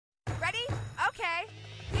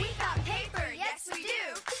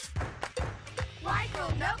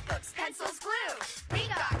notebooks, pencils, glue. We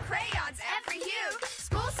got crayons every hue.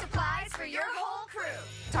 School supplies for your whole crew.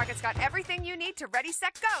 Target's got everything you need to ready,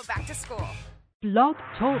 set, go back to school. Blog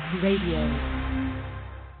Talk Radio.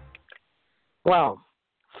 Well,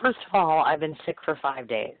 first of all, I've been sick for 5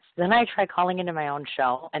 days. Then I try calling into my own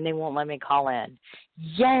show, and they won't let me call in.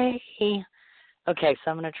 Yay! Okay,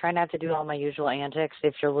 so I'm going to try not to do all my usual antics.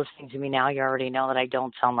 If you're listening to me now, you already know that I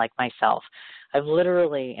don't sound like myself. I've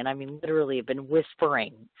literally, and I mean literally, been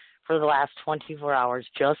whispering for the last 24 hours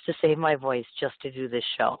just to save my voice, just to do this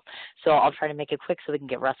show. So I'll try to make it quick so we can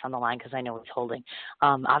get Russ on the line because I know he's holding.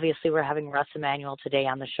 Obviously, we're having Russell Emanuel today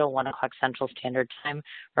on the show, 1 o'clock Central Standard Time.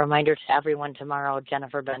 Reminder to everyone, tomorrow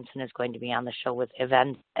Jennifer Benson is going to be on the show with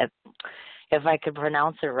events. If I could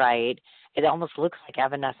pronounce it right, it almost looks like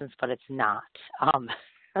Evanescence, but it's not.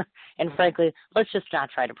 And frankly, let's just not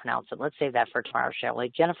try to pronounce it. Let's save that for tomorrow, shall we?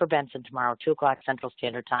 Jennifer Benson tomorrow, 2 o'clock Central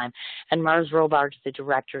Standard Time. And Mars Robards, the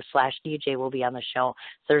director/DJ, will be on the show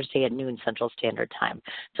Thursday at noon Central Standard Time.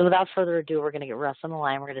 So without further ado, we're going to get Russ on the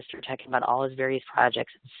line. We're going to start talking about all his various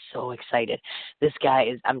projects. I'm so excited. This guy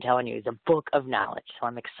is, I'm telling you, he's a book of knowledge. So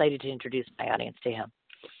I'm excited to introduce my audience to him.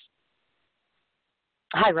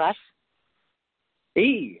 Hi, Russ.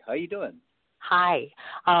 Hey, how you doing? Hi.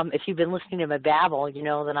 If you've been listening to my babble, you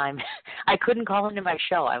know that I couldn't call into my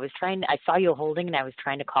show. I saw you holding and I was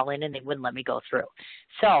trying to call in and they wouldn't let me go through.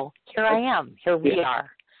 So here I am. Here we are.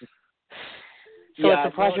 So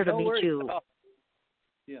it's a pleasure to meet you.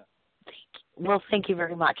 Yeah. Well, thank you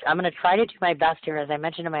very much. I'm going to try to do my best here. As I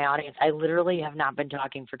mentioned to my audience, I literally have not been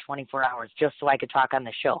talking for 24 hours just so I could talk on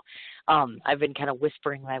the show. I've been kind of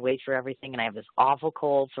whispering my way through everything, and I have this awful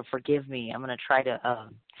cold, so forgive me. I'm going to try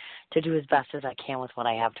to do as best as I can with what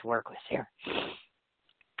I have to work with here.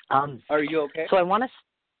 Are you okay? So I want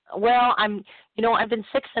to. Well, I've been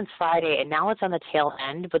sick since Friday, and now it's on the tail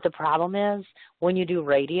end. But the problem is when you do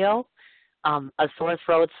radio, a sore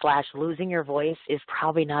throat / losing your voice is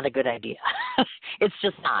probably not a good idea. It's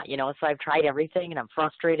just not, So I've tried everything, and I'm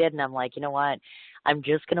frustrated, and I'm like, you know what? I'm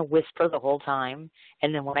just going to whisper the whole time,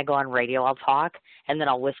 and then when I go on radio, I'll talk, and then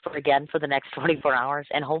I'll whisper again for the next 24 hours,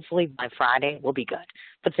 and hopefully by Friday we'll be good.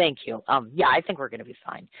 But thank you. I think we're going to be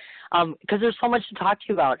fine because there's so much to talk to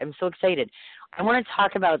you about. I'm so excited. I want to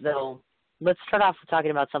talk about, though, let's start off with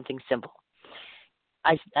talking about something simple.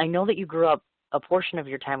 I know that you grew up, a portion of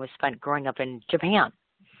your time was spent growing up in Japan.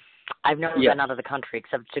 I've never been out of the country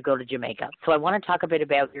except to go to Jamaica. So I want to talk a bit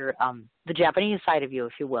about your the Japanese side of you,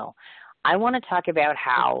 if you will. I want to talk about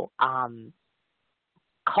how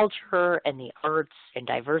culture and the arts and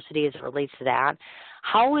diversity as it relates to that.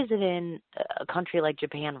 How is it in a country like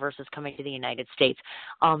Japan versus coming to the United States?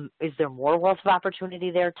 Is there more wealth of opportunity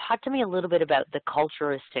there? Talk to me a little bit about the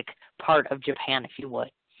culturistic part of Japan, if you would.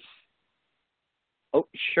 Oh,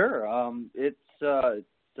 sure. It's a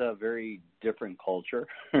very different culture.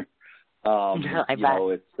 I bet.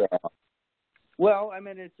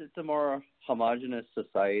 It's a more homogenous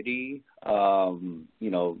society.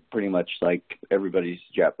 Pretty much like everybody's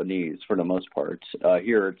Japanese for the most part.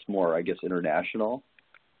 Here, it's more, I guess, international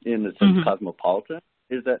in the sense cosmopolitan.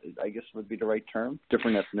 Is that, I guess, would be the right term?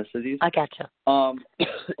 Different ethnicities. I gotcha. Over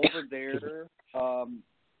there.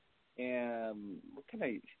 And what can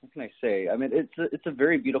I say? I mean, it's a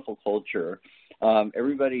very beautiful culture.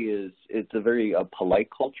 It's a very polite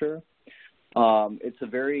culture. It's a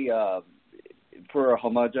very for a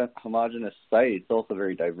homogeneous society. It's also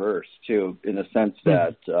very diverse too, in the sense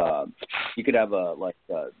that you could have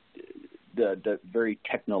the very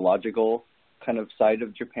technological kind of side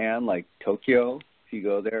of Japan, like Tokyo. If you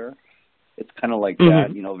go there, it's kind of like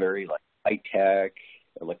that. Very like high tech,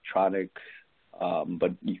 electronic.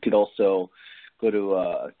 But you could also go to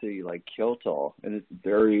a city like Kyoto, and it's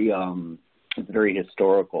very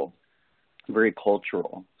historical, very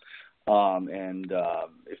cultural. And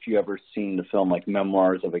if you ever seen the film like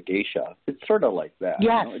Memoirs of a Geisha, it's sort of like that.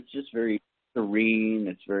 Yes. It's just very serene.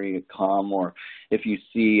 It's very calm. Or if you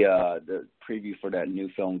see the preview for that new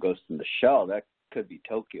film Ghost in the Shell, that could be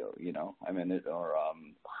Tokyo. Even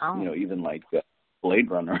like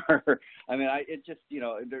Blade Runner. I mean, it's just,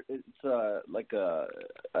 it's like a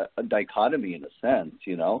dichotomy in a sense,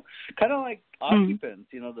 kind of like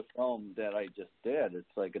Occupants, the film that I just did.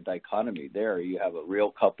 It's like a dichotomy there. You have a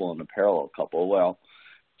real couple and a parallel couple. Well,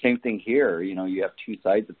 same thing here. You have two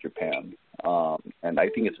sides of Japan, and I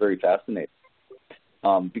think it's very fascinating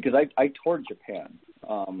because I toured Japan.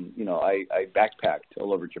 I backpacked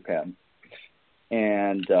all over Japan,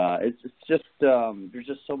 and it's just there's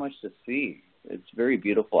just so much to see. It's very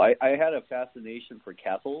beautiful. I had a fascination for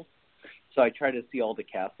castles, so I try to see all the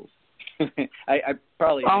castles. I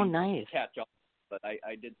probably didn't nice. catch all, but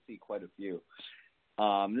I did see quite a few.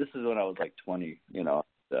 This is when I was like 20. You know,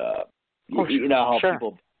 Oh, you know how sure.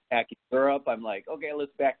 people backpack in Europe. I'm like, okay,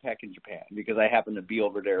 let's backpack in Japan because I happen to be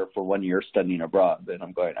over there for 1 year studying abroad, and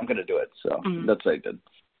I'm going to do it. So that's what I did.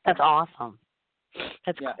 That's awesome.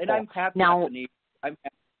 That's yeah, cool. and I'm half now, Japanese.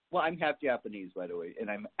 I'm half Japanese, by the way, and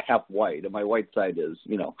I'm half white. And my white side is,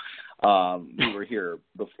 you know, we were here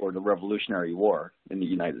before the Revolutionary War in the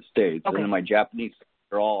United States, okay. and then my Japanese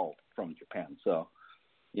are all from Japan. So,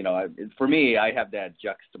 you know, for me, I have that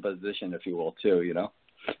juxtaposition, if you will, too. You know.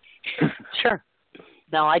 Sure.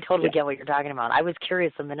 No, I totally get what you're talking about. I was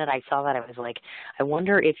curious the minute I saw that. I was like, I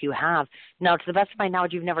wonder if you have. Now, to the best of my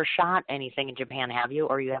knowledge, you've never shot anything in Japan, have you?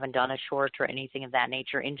 Or you haven't done a short or anything of that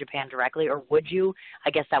nature in Japan directly? Or would you? I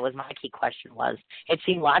guess that was my key question was. It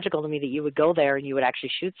seemed logical to me that you would go there and you would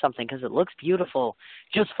actually shoot something because it looks beautiful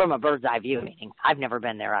just from a bird's eye view, meaning I've never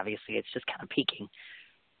been there, obviously. It's just kind of peeking.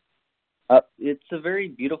 It's a very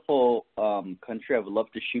beautiful country. I would love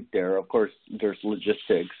to shoot there. Of course, there's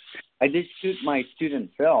logistics. I did shoot my student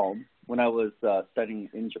film when I was studying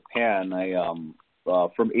in Japan. I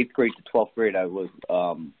from 8th grade to 12th grade, I was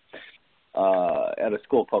at a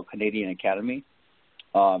school called Canadian Academy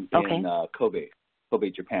in Kobe,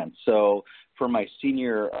 Japan. So for my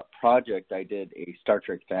senior project, I did a Star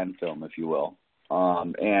Trek fan film, if you will.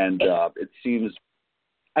 It seems,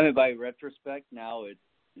 I mean, by retrospect, now it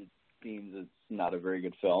seems it's not a very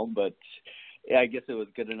good film, but I guess it was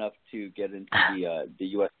good enough to get into the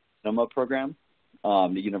U.S. cinema program, the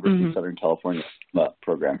University of Southern California cinema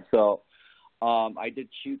program. So I did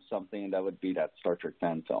shoot something, and that would be that Star Trek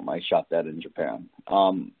fan film. I shot that in Japan.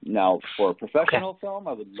 Now, for a professional film,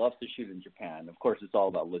 I would love to shoot in Japan. Of course, it's all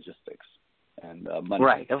about logistics and money.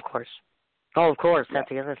 Right, of course. Oh, of course. That's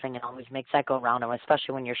the other thing. It always makes that go around, and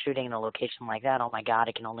especially when you're shooting in a location like that. Oh, my God,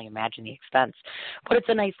 I can only imagine the expense. But it's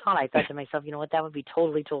a nice thought. I thought to myself, you know what, that would be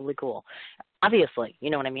totally, totally cool. Obviously, you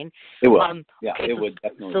know what I mean? It would. It would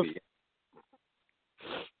definitely be.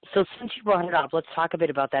 So since you brought it up, let's talk a bit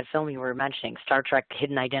about that film you were mentioning, Star Trek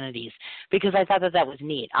Hidden Identities, because I thought that was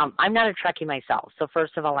neat. I'm not a Trekkie myself, so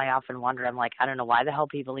first of all, I often wonder, I'm like, I don't know why the hell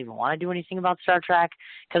people even want to do anything about Star Trek,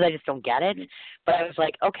 because I just don't get it. But I was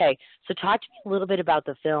like, okay, so talk to me a little bit about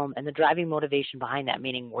the film and the driving motivation behind that,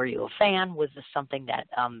 meaning were you a fan? Was this something that,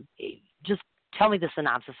 just tell me the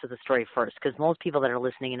synopsis of the story first, because most people that are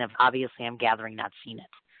listening in have obviously, I'm gathering, not seen it.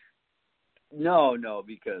 No,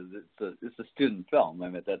 because it's a student film. I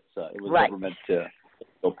mean, it was never meant to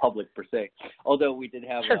go public per se. Although we did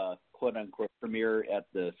have a quote unquote premiere at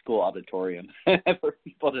the school auditorium for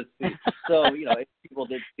people to see. So you know, people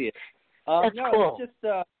did see it. That's cool. It's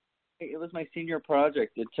just it was my senior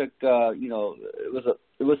project. It took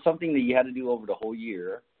it was something that you had to do over the whole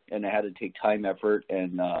year, and it had to take time, effort,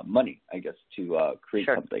 and money, I guess, to create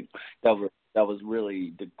something that was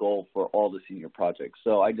really the goal for all the senior projects.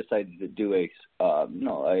 So I decided to do a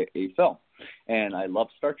film, and I love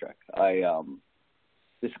Star Trek.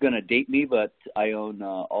 This is going to date me, but I own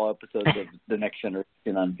all episodes of The Next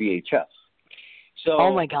Generation on VHS. So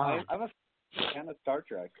oh my God, I'm a fan of Star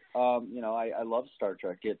Trek. I love Star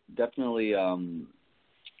Trek. It definitely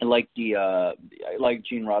I like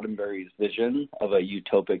Gene Roddenberry's vision of a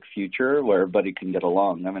utopic future where everybody can get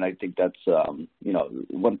along. I mean, I think that's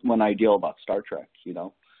one ideal about Star Trek, you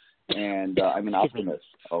know. And I'm an optimist.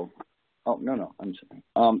 Oh no, I'm sorry.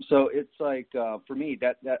 So it's like for me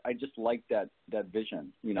that I just like that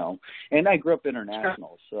vision, you know. And I grew up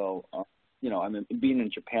international, so I mean, being in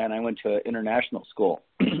Japan, I went to international school.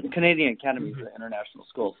 Canadian Academy is an international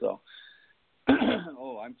school, so.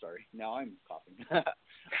 Oh, I'm sorry. Now I'm coughing.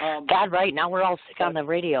 God, right. Now we're all sick on the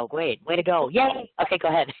radio. Great. Way to go. Yay. Okay, go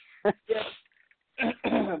ahead. But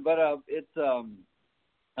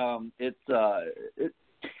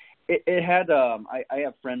it had I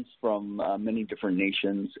have friends from many different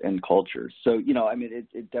nations and cultures. So, you know, I mean,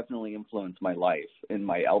 it definitely influenced my life and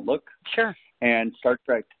my outlook. Sure. And Star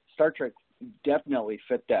Trek definitely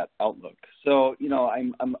fit that outlook. So, you know,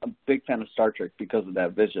 I'm a big fan of Star Trek because of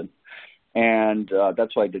that vision. And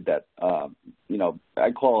that's why I did that. You know,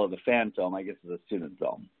 I call it a fan film. I guess it's a student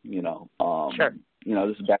film, you know. Sure. You know,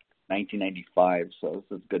 this is back in 1995, so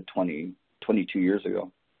this is a good 22 years ago.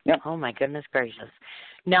 Yeah. Oh, my goodness gracious.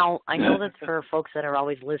 Now, I know that for folks that are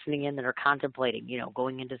always listening in that are contemplating, you know,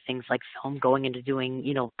 going into things like film, going into doing,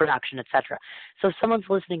 you know, production, et cetera. So if someone's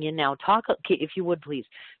listening in now, talk, if you would please,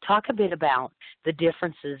 talk a bit about the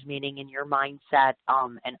differences, meaning in your mindset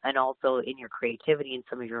and also in your creativity and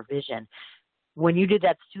some of your vision when you did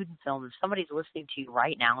that student film, if somebody's listening to you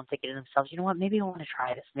right now and thinking to themselves, you know what, maybe I want to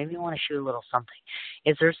try this. Maybe I want to shoot a little something.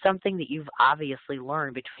 Is there something that you've obviously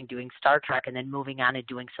learned between doing Star Trek and then moving on and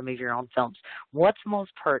doing some of your own films? What's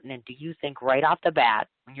most pertinent, do you think, right off the bat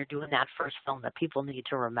when you're doing that first film that people need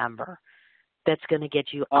to remember that's going to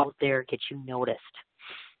get you out there, get you noticed?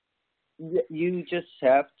 You just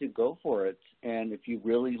have to go for it. And if you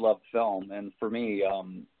really love film, and for me,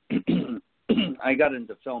 I got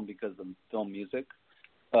into film because of film music,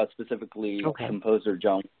 specifically composer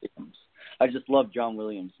John Williams. I just love John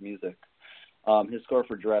Williams' music. His score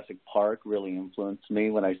for Jurassic Park really influenced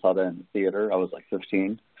me when I saw that in the theater. I was like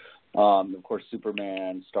 15. Of course,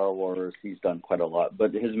 Superman, Star Wars, he's done quite a lot.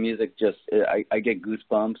 But his music just, I get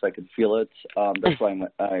goosebumps. I could feel it. That's why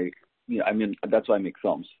that's why I make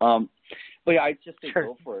films. But yeah, I just say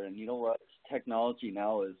go for it. And you know what? Technology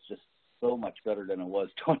now is just so much better than it was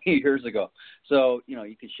 20 years ago. So,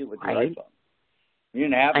 you can shoot with your iPhone. You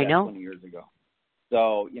didn't have that 20 years ago.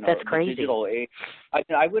 So, that's crazy. Digital age.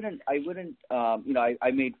 I wouldn't,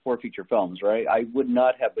 I made 4 feature films, right? I would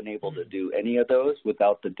not have been able to do any of those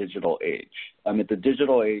without the digital age. I mean, the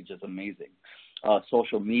digital age is amazing.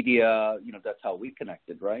 Social media, that's how we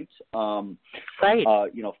connected, right? Facebook,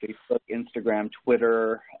 Instagram,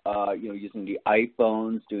 Twitter, using the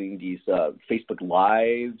iPhones, doing these Facebook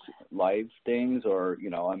live things, or,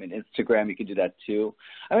 Instagram, you can do that too.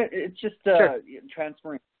 I mean, it's just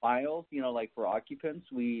transferring files, like for Occupants,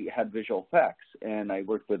 we had visual effects, and I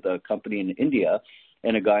worked with a company in India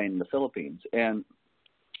and a guy in the Philippines, and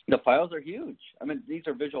the files are huge. I mean, these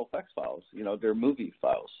are visual effects files. They're movie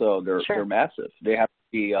files, so they're massive. They have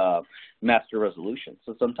to be master resolution.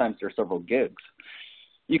 So sometimes they're several gigs.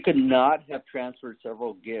 You could not have transferred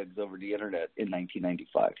several gigs over the internet in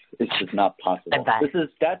 1995. It's just not possible. That's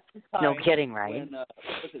the time. No kidding, right? When,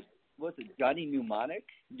 was it Johnny Mnemonic?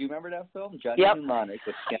 Do you remember that film? Johnny Mnemonic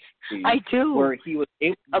with Ken, I do. Where he was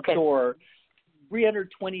able to store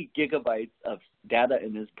 320 gigabytes of data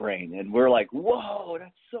in his brain, and we're like, whoa,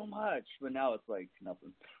 that's so much. But now it's like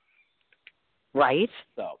nothing. Right?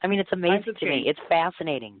 So, I mean, it's amazing to me. It's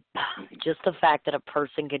fascinating. Just the fact that a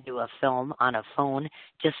person can do a film on a phone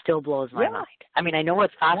just still blows my mind. I mean, I know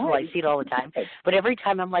it's possible. I see it all the time. But every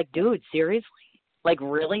time I'm like, dude, seriously? Like,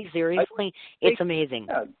 really? Seriously? It's amazing.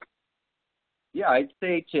 Yeah, I'd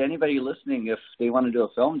say to anybody listening, if they want to do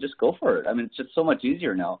a film, just go for it. I mean, it's just so much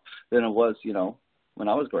easier now than it was, when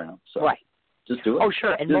I was growing up. So just do it. Oh,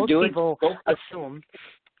 sure. And just most people assume.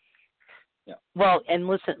 Yeah. Well, and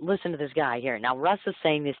listen to this guy here. Now, Russ is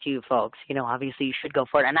saying this to you folks. Obviously you should go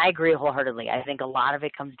for it. And I agree wholeheartedly. I think a lot of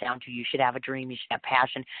it comes down to you should have a dream. You should have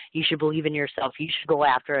passion. You should believe in yourself. You should go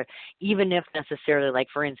after it, even if necessarily, like,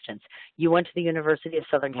 for instance, you went to the University of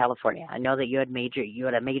Southern California. I know that you had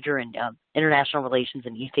a major in international relations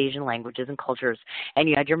and East Asian languages and cultures, and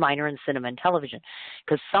you had your minor in cinema and television.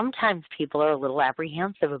 Because sometimes people are a little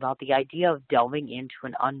apprehensive about the idea of delving into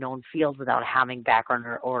an unknown field without having background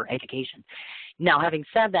or education. Now, having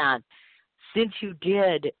said that, since you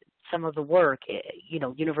did some of the work,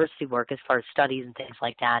 university work as far as studies and things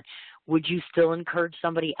like that, would you still encourage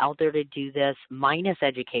somebody out there to do this minus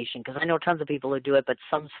education? Because I know tons of people who do it, but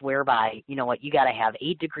some swear by, you got to have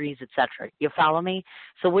 8 degrees, etc. You follow me?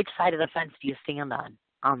 So which side of the fence do you stand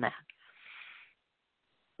on that?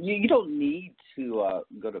 You don't need to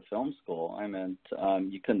go to film school. I mean,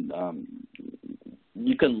 you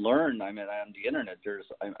can learn. I mean, on the internet,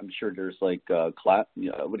 I'm sure there's like class.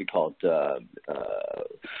 What do you call it?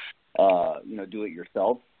 Do it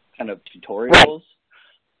yourself kind of tutorials.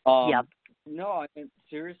 Right. No, I mean,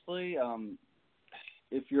 seriously.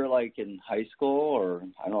 If you're like in high school or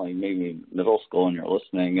I don't know, maybe middle school, and you're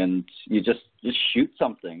listening, and you just shoot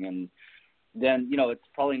something, and then it's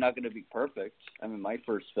probably not going to be perfect. I mean, my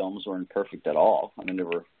first films weren't perfect at all. I mean,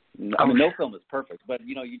 no film is perfect, but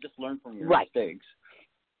you just learn from your mistakes.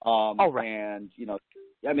 And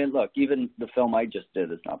I mean, look, even the film I just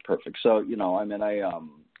did is not perfect. So I mean,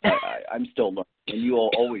 I'm still learning, and you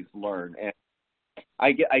will always learn. And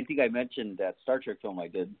I think I mentioned that Star Trek film I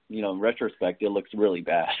did. In retrospect, it looks really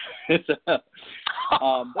bad. But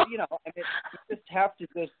I mean, you just have to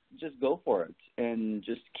just go for it and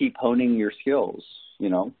just keep honing your skills.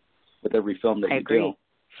 With every film that you do.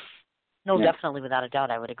 No, definitely, without a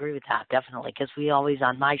doubt, I would agree with that, definitely, because we always,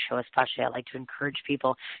 on my show especially, I like to encourage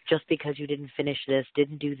people, just because you didn't finish this,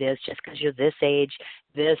 didn't do this, just because you're this age,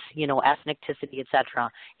 this, ethnicity,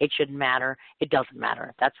 etc., it shouldn't matter. It doesn't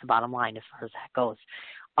matter. That's the bottom line as far as that goes.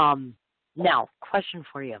 Now, question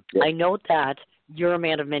for you. Yeah. I note that you're a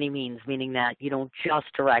man of many means, meaning that you don't just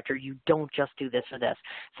direct or you don't just do this or this.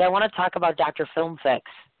 So I want to talk about Dr. Film Fix.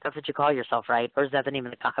 That's what you call yourself, right? Or is that the name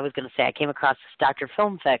of the I was going to say, I came across this Dr.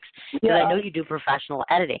 Film Fix because I know you do professional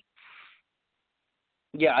editing.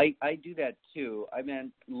 Yeah, I do that too. I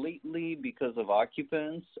mean, lately because of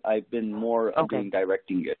Occupants, I've been more doing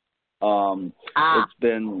directing it. It's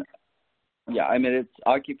been, yeah, I mean, it's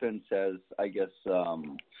Occupants as, I guess,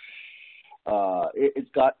 it's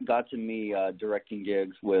got to me directing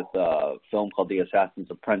gigs with a film called The Assassins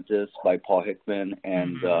Apprentice by Paul Hickman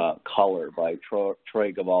and Color by Troy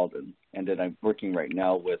Gavaldon. And then I'm working right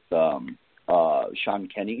now with Sean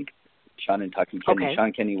and Taki Kenny. Okay.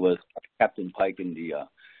 Sean Kenny was Captain Pike in the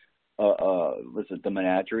was it the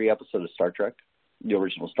Menagerie episode of Star Trek, the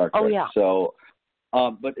original Star Trek? Oh yeah. So,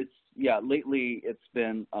 but it's lately it's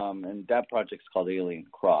been and that project's called Alien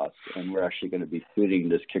Cross, and we're actually going to be shooting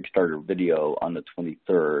this Kickstarter video on the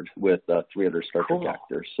 23rd with 3 other Star Trek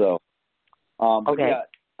actors. So, but yeah.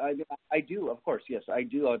 I do, of course, yes. I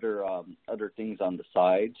do other things on the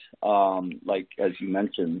side, like as you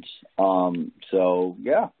mentioned. So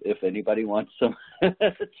yeah, if anybody wants some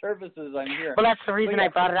services, I'm here. Well, that's the reason I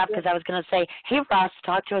brought it up, because I was going to say, hey Ross,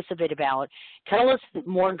 talk to us a bit about. Tell us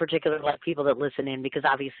more in particular, like people that listen in, because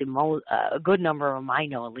obviously a good number of them I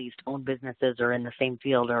know at least own businesses or in the same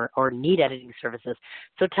field or need editing services.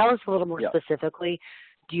 So tell us a little more specifically.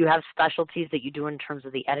 Do you have specialties that you do in terms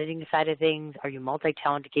of the editing side of things? Are you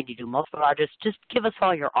multi-talented? Do you do multiple projects? Just give us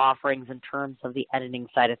all your offerings in terms of the editing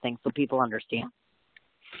side of things so people understand.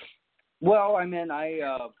 Well, I mean, I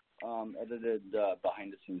edited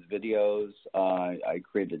behind-the-scenes videos. I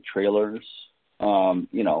created trailers. Just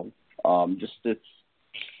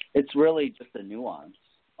it's really just a nuance,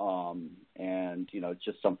 and it's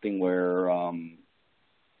just something where I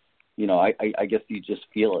guess you just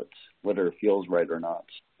feel it, whether it feels right or not.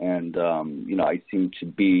 And, I seem to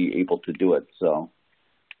be able to do it, so.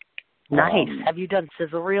 Nice. Have you done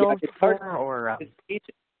sizzle reels before? Or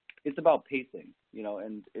It's about pacing,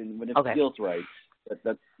 and when it feels right,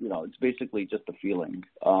 that's it's basically just a feeling.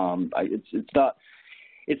 It's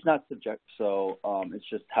not subject, so it's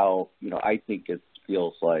just how, I think it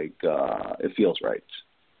feels like it feels right.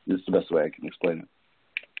 It's the best way I can explain it.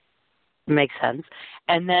 Makes sense.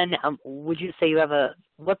 And then would you say you have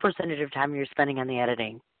what percentage of time you're spending on the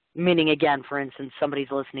editing? Meaning, again, for instance,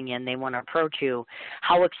 somebody's listening in, they want to approach you.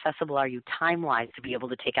 How accessible are you time-wise to be able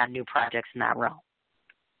to take on new projects in that realm?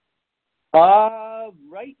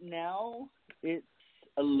 Right now, it's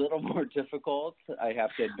a little more difficult, I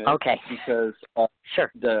have to admit. Okay. Because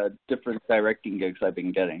the different directing gigs I've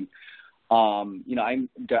been getting. I'm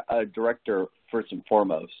a director first and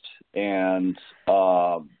foremost, and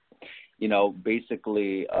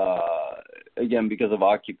basically, again, because of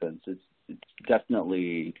Occupants, it's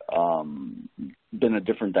definitely been a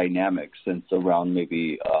different dynamic since around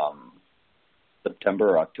maybe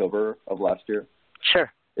September or October of last year. Sure.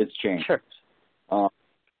 It's changed. Sure.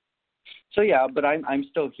 So yeah, but I'm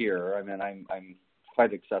still here. I mean, I'm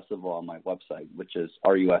quite accessible on my website, which is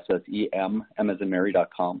RUSSEM,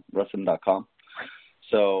 Mary.com, Russem.com.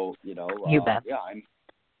 So, you bet. Yeah,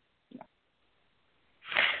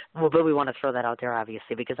 Well, but we want to throw that out there,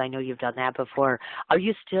 obviously, because I know you've done that before. Are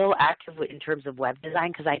you still active in terms of web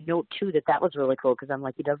design? Because I note, too, that was really cool, because I'm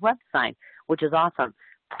like, he does web design, which is awesome.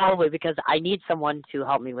 Probably because I need someone to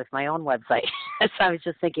help me with my own website. So I was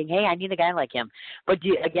just thinking, hey, I need a guy like him. But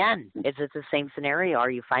again, is it the same scenario? Are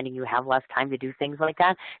you finding you have less time to do things like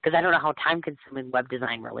that? Because I don't know how time-consuming web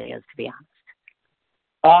design really is, to be honest.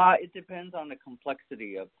 It depends on the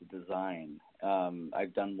complexity of the design.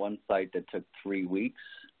 I've done one site that took 3 weeks.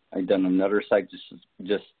 I've done another site,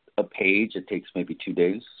 just a page. It takes maybe 2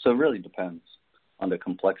 days. So it really depends on the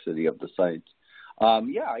complexity of the site.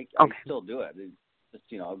 I still do it. It's just,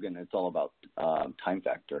 again, it's all about time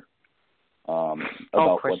factor.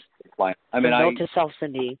 About what the client. I mean, note to self,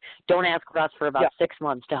 Cindy, don't ask Russ for about 6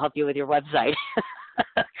 months to help you with your website.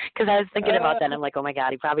 Because I was thinking about that. And I'm like, oh my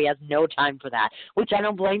God, he probably has no time for that. Which I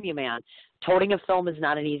don't blame you, man. Toting a film is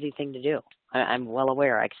not an easy thing to do. I'm well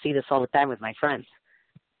aware. I see this all the time with my friends.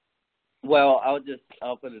 Well,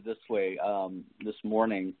 I'll put it this way. This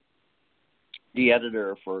morning, the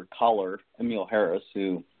editor for Collar, Emil Harris,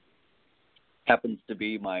 who happens to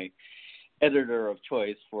be my editor of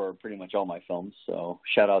choice for pretty much all my films, so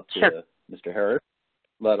shout out to Mr. Harris.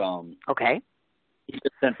 But he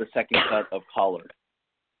just sent the second cut of Collar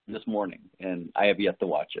this morning, and I have yet to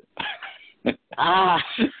watch it. He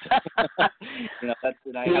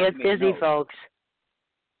is busy, folks.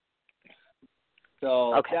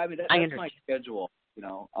 So, I mean, that's my schedule.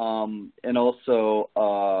 and also,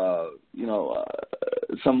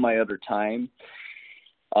 some of my other time.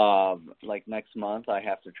 Like next month, I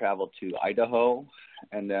have to travel to Idaho,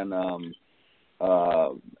 and then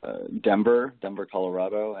Denver,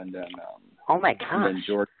 Colorado, and then oh my gosh, and then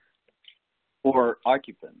Georgia for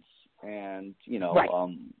Occupants, and right.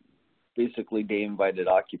 Basically they invited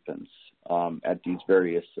Occupants at these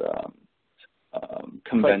various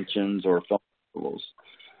conventions or film festivals.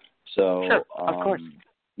 So, sure, of course.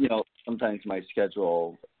 Sometimes my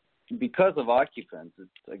schedule, because of Occupants, it's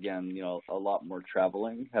again, a lot more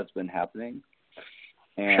traveling has been happening,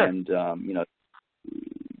 and sure.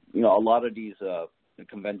 A lot of these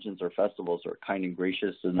conventions or festivals are kind and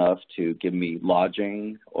gracious enough to give me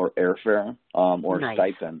lodging or airfare or nice.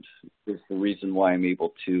 stipend. Is the reason why I'm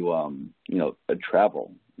able to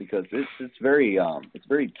travel, because it's very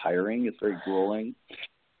tiring. It's very grueling.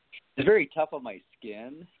 It's very tough on my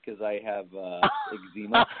skin because I have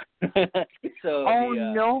eczema. So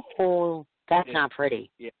no, that's not pretty.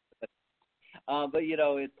 Yeah, but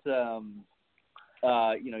it's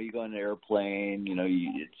you go in an airplane.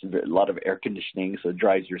 It's a lot of air conditioning, so it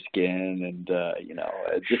dries your skin, and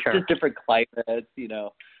just different climates.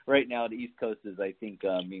 Right now the East Coast is, I think,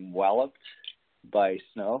 being walloped by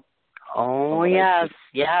snow. Oh yes.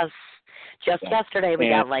 Just yesterday we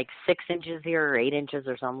got like 6 inches here, or 8 inches,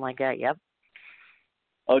 or something like that. Yep.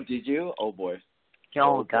 Oh, did you? Oh boy.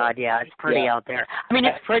 Oh God, yeah, it's pretty out there. I mean,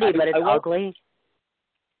 it's pretty, but it's ugly.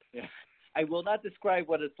 Yeah. I will not describe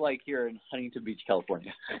what it's like here in Huntington Beach,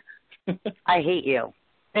 California. I hate you.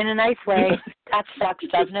 In a nice way. That sucks,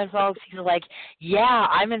 doesn't it, folks? He's like, yeah,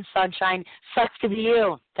 I'm in sunshine. Sucks to be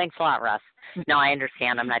you. Thanks a lot, Russ. No, I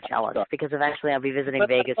understand. I'm not jealous, because eventually I'll be visiting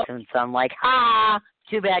Vegas soon, so I'm like,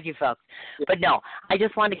 too bad you folks. But no, I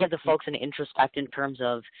just wanted to give the folks an introspect in terms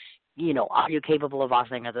of, are you capable of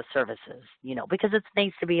offering other services? Because it's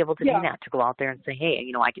nice to be able to do that, to go out there and say, hey,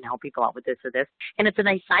 I can help people out with this or this. And it's a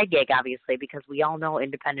nice side gig, obviously, because we all know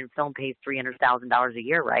independent film pays $300,000 a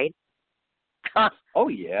year, right? Oh,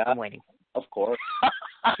 yeah. I'm waiting. Of course.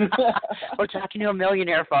 We're talking to a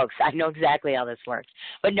millionaire, folks. I know exactly how this works.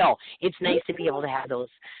 But no, it's nice to be able to have those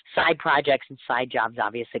side projects and side jobs,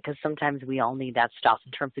 obviously, because sometimes we all need that stuff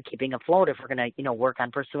in terms of keeping afloat if we're going to, work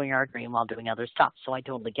on pursuing our dream while doing other stuff. So I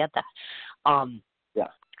totally get that. Yeah.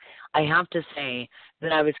 I have to say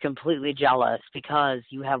that I was completely jealous because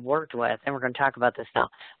you have worked with, and we're going to talk about this now,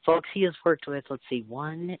 folks, he has worked with, let's see,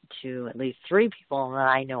 1, 2, at least 3 people that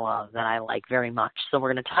I know of that I like very much. So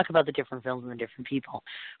we're going to talk about the different films and the different people.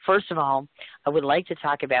 First of all, I would like to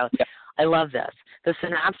talk about, I love this, the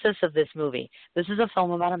synopsis of this movie. This is a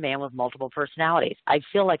film about a man with multiple personalities. I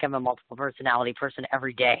feel like I'm a multiple personality person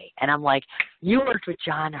every day. And I'm like, you worked with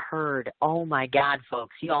John Hurd. Oh, my God,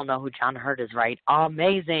 folks. You all know who John Hurd is, right?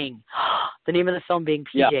 Amazing. The name of the film being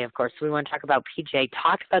PJ, of course. So we want to talk about PJ.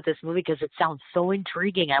 Talk about this movie because it sounds so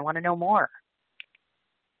intriguing. I want to know more.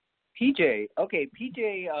 PJ. Okay,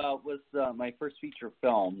 PJ was my first feature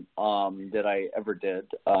film that I ever did.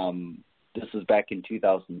 This was back in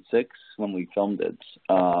 2006 when we filmed it.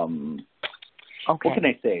 Okay. What can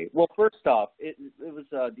I say? Well, first off, it was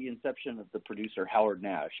the inception of the producer, Howard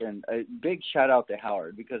Nash. And a big shout-out to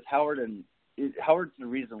Howard, because Howard's the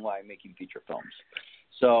reason why I'm making feature films.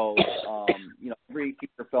 So, every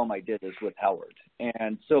feature film I did is with Howard.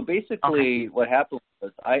 And so basically what happened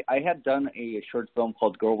was I had done a short film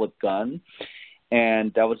called Girl with Gun,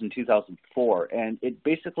 and that was in 2004. And it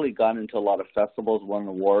basically got into a lot of festivals, won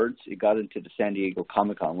awards. It got into the San Diego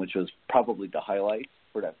Comic-Con, which was probably the highlight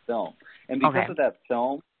for that film. And because of that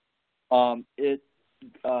film, it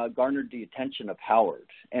garnered the attention of Howard.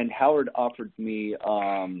 And Howard offered me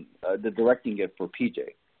the directing gift for PJ.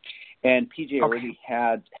 And PJ already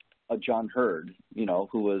had a John Hurd,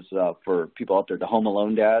 who was, for people out there, the Home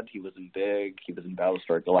Alone dad. He was in Big. He was in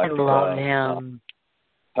Battlestar Galactica. I love him.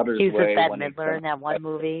 Cutter's He was Way, with Bette Midler in that one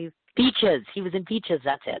movie. Peaches. He was in Peaches.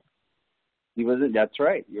 That's it. He was in. That's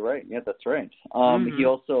right. You're right. Yeah, that's right. He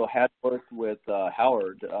also had worked with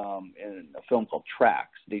Howard in a film called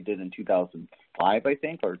Tracks. They did in 2005, I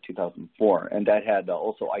think, or 2004, and that had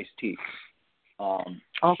also Ice-T.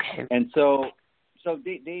 And so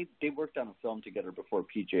they worked on a film together before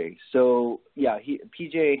PJ. So yeah,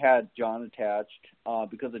 PJ had John attached.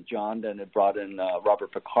 Because of John, then it brought in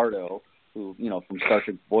Robert Picardo, who from Star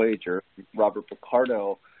Trek Voyager. Robert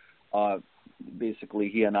Picardo, basically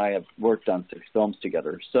he and I have worked on 6 films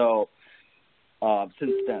together. So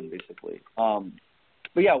since then, basically.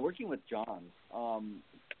 But yeah, working with John.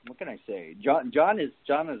 What can I say? John is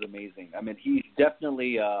amazing. I mean, he's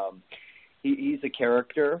definitely he's a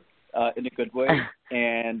character. In a good way,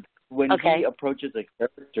 and when he approaches a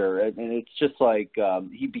character, and it's just like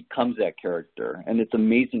he becomes that character, and it's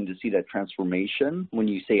amazing to see that transformation when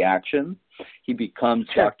you say action. He becomes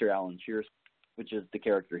Dr. Alan Shears, which is the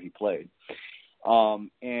character he played.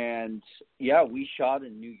 And yeah, we shot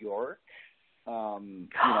in New York. I'm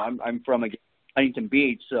from Huntington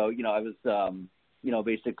Beach, so I was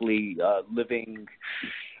basically living.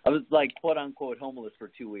 I was like quote unquote homeless for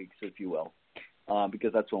 2 weeks, if you will.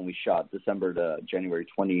 Because that's when we shot, December to January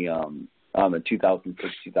 2006,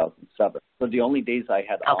 2007. So the only days I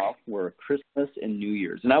had off were Christmas and New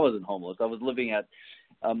Year's. And I wasn't homeless. I was living at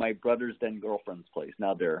my brother's then girlfriend's place.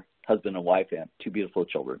 Now they're husband and wife and 2 beautiful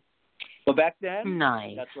children. But back then,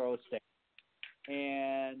 that's where I was staying.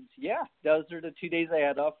 And, yeah, those are the 2 days I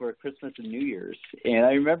had off were Christmas and New Year's. And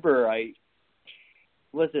I remember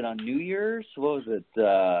was it on New Year's? What was it?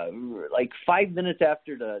 Like 5 minutes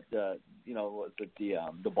after the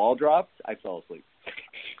ball dropped, I fell asleep.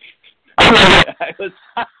 I was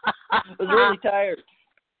really tired,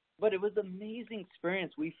 but it was an amazing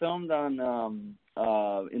experience. We filmed on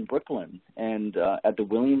in Brooklyn and at the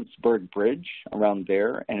Williamsburg Bridge around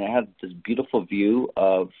there, and it had this beautiful view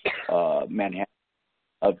of Manhattan,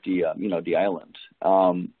 of the island,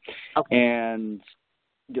 and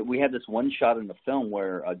we had this one shot in the film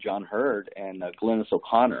where John Hurd and Glynis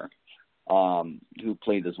O'Connor, who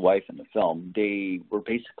played his wife in the film, they were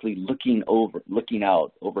basically looking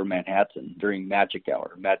out over Manhattan during magic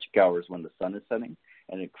hour. Magic hour is when the sun is setting,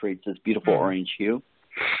 and it creates this beautiful orange hue.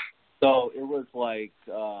 So it was like,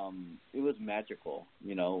 it was magical,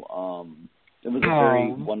 It was a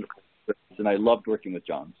very wonderful experience, and I loved working with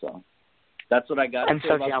John. So that's what I got. I'm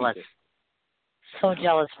so jealous. So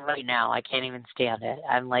jealous right now. I can't even stand it.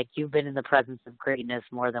 I'm like, you've been in the presence of greatness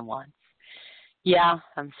more than once. Yeah,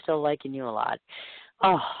 I'm still liking you a lot.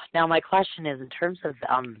 Oh, now my question is in terms of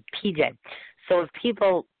PJ. So if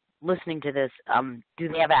people listening to this, do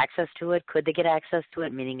they have access to it? Could they get access to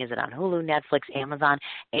it? Meaning, is it on Hulu, Netflix, Amazon,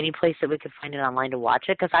 any place that we could find it online to watch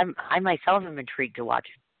it? Because I myself am intrigued to watch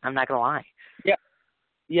it. I'm not going to lie.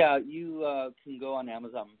 Yeah, you can go on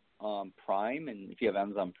Amazon Prime, and if you have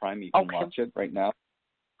Amazon Prime, you can watch it right now.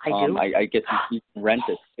 I do. I guess you can rent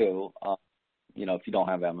it too. If you don't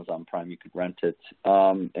have Amazon Prime, you could rent it.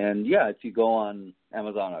 And yeah, if you go on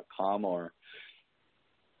Amazon.com or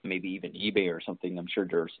maybe even eBay or something, I'm sure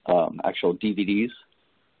there's actual DVDs,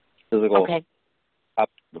 physical copies of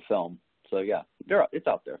the film. So yeah, it's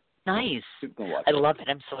out there. Nice. I love it.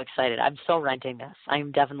 I'm so excited. I'm still renting this.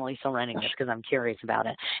 I'm definitely still renting this because I'm curious about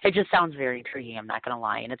it. It just sounds very intriguing, I'm not going to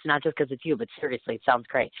lie. And it's not just because it's you, but seriously, it sounds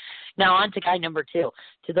great. Now on to guy number 2.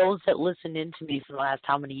 To those that listened in to me for the last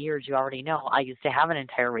how many years, you already know I used to have an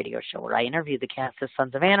entire radio show where I interviewed the cast of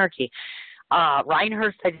Sons of Anarchy. Ryan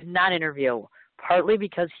Hurst I did not interview, partly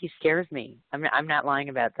because he scares me. I'm not lying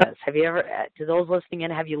about this. Have you ever, to those listening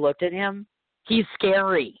in, have you looked at him? He's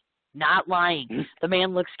scary. Not lying. The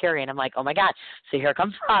man looks scary, and I'm like, oh, my God. So here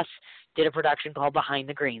comes Russ. Did a production called Behind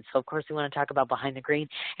the Green. So, of course, we want to talk about Behind the Green.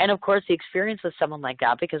 And, of course, the experience with someone like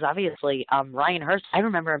that, because obviously Ryan Hurst, I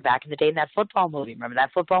remember him back in the day in that football movie. Remember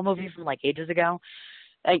that football movie from, like, ages ago?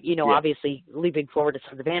 Obviously leaping forward to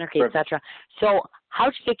Sons of Anarchy, et cetera. So how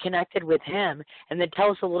did you get connected with him? And then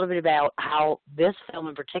tell us a little bit about how this film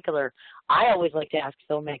in particular, I always like to ask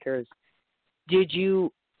filmmakers, did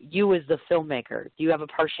you as the filmmaker, do you have a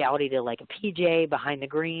partiality to like a PJ, Behind the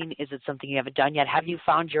Green? Is it something you haven't done yet? Have you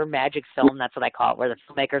found your magic film? That's what I call it, where the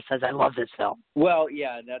filmmaker says, I love this film. Well,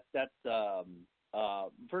 yeah, that's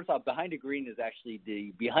first off, Behind the Green is actually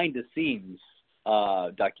the behind-the-scenes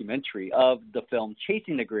documentary of the film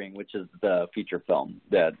Chasing the Green, which is the feature film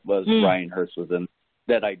that was Ryan Hurst was in,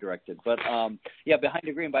 that I directed. But, Behind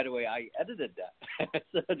the Green, by the way, I edited that.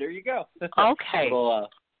 So there you go. Okay. So,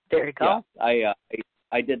 there you go. Yeah,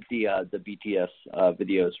 I did the BTS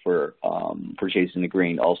videos for Chasing the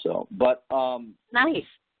Green also. But nice.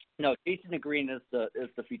 No, Chasing the Green is the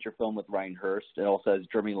feature film with Ryan Hurst. It also has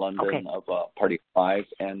Jeremy London of Party of Five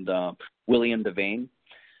and William Devane,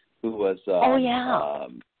 who was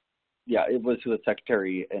it was who was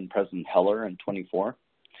Secretary and President Heller in 24.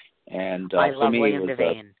 And I for love me, William it was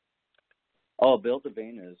Devane. Bill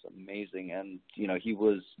Devane is amazing, and he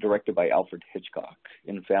was directed by Alfred Hitchcock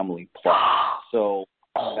in Family Plot. So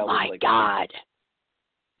oh my God!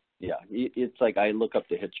 Yeah, it's like I look up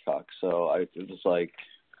to Hitchcock, so it was like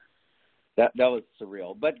that was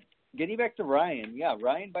surreal. But getting back to Ryan,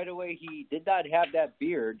 Ryan, by the way, he did not have that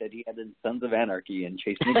beard that he had in Sons of Anarchy and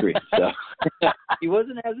Chasing the Green, so he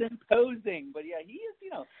wasn't as imposing. But yeah, he is,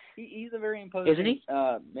 he's a very imposing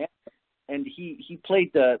man. And he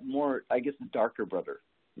played the more, I guess, the darker brother,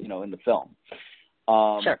 in the film.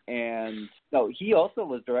 Sure. And no, he also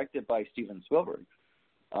was directed by Steven Spielberg.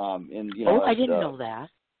 And you know, I didn't know that.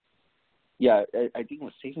 Yeah, I think it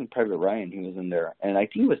was Saving Private Ryan. He was in there, and I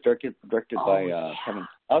think it was directed by Kevin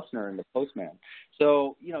Costner in The Postman.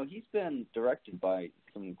 So you know, he's been directed by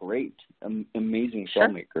some great, amazing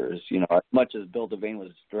filmmakers. You know, as much as Bill Devane was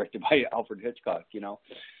directed by Alfred Hitchcock. You know,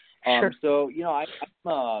 so you know,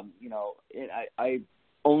 I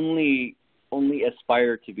only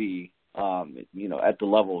aspire to be you know, at the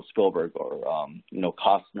level of Spielberg or you know,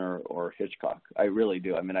 Costner or Hitchcock. I really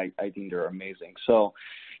do. I mean, I think they're amazing. So,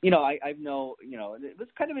 you know, I know, you know, it was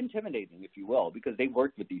kind of intimidating, if you will, because they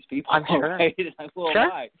worked with these people. I'm sure. Right?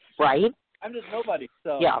 Lie. Right? I'm just nobody.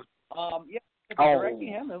 So yeah. Directing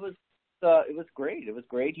him, it was great. It was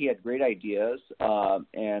great. He had great ideas,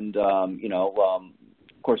 and you know,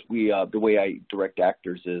 of course, the way I direct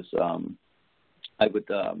actors is I would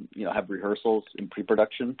you know, have rehearsals in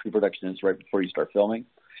pre-production. Pre-production is right before you start filming.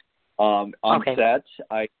 On set,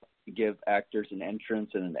 I give actors an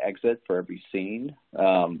entrance and an exit for every scene,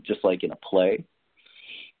 just like in a play,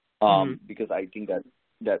 because I think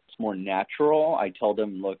that's more natural. I tell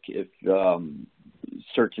them, look, if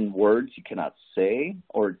certain words you cannot say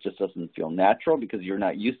or it just doesn't feel natural because you're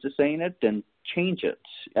not used to saying it, then change it.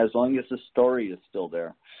 As long as the story is still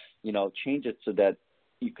there, you know, change it so that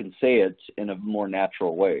you can say it in a more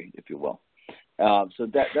natural way, if you will. So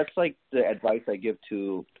that's like the advice I give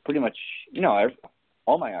to pretty much, you know,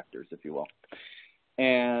 all my actors, if you will.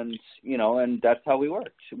 And, you know, and that's how we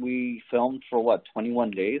worked. We filmed for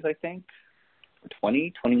 21 days, I think.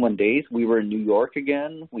 21 days. We were in New York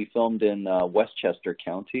again. We filmed in Westchester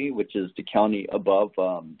County, which is the county above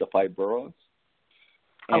the 5 boroughs.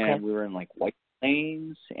 And we were in like White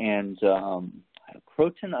Plains and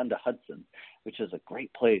Croton on the Hudson, which is a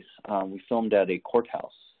great place. We filmed at a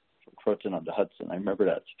courthouse for Croton on the Hudson. I remember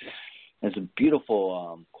that. It's a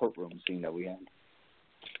beautiful courtroom scene that we had.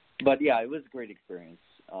 But yeah, it was a great experience.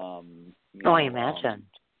 I imagine.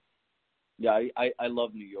 Yeah, I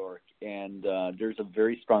love New York, and there's a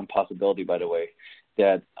very strong possibility, by the way,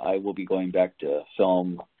 that I will be going back to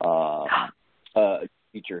film a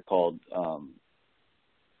feature called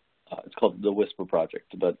it's called The Whisper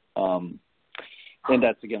Project, but and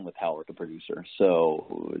that's again with Howard, the producer.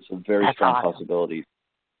 So it's a very strong possibility.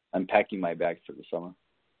 I'm packing my bags for the summer.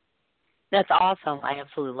 That's awesome. I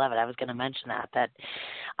absolutely love it. I was going to mention that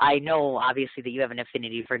I know, obviously, that you have an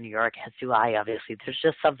affinity for New York, as do I, obviously. There's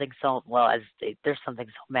just something there's something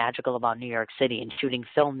so magical about New York City and shooting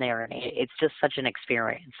film there, and it's just such an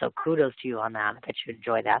experience. So kudos to you on that. I bet you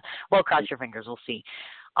enjoy that. Well, cross your fingers. We'll see.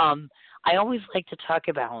 I always like to talk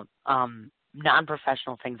about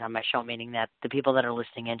non-professional things on my show, meaning that the people that are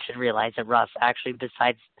listening in should realize that Russ, actually,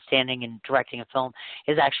 besides standing and directing a film,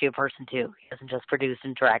 is actually a person too. He doesn't just produce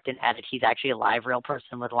and direct and edit. He's actually a live, real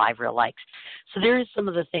person with live, real likes. So there is some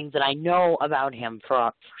of the things that I know about him.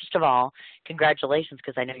 First of all, congratulations,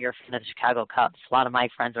 because I know you're a fan of the Chicago Cubs. A lot of my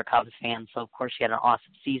friends are Cubs fans, so of course you had an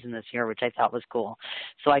awesome season this year, which I thought was cool.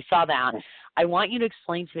 So I saw that. I want you to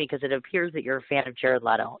explain to me, because it appears that you're a fan of Jared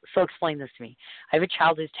Leto. So explain this to me. I have a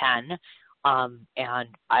child who's 10. And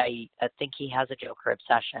I think he has a Joker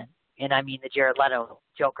obsession, and I mean the Jared Leto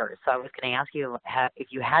Joker. So I was going to ask you if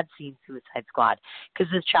you had seen Suicide Squad,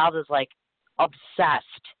 because this child is like obsessed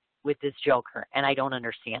with this Joker, and I don't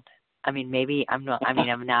understand it. I mean, maybe I'm not. I mean,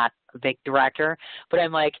 I'm not a big director, but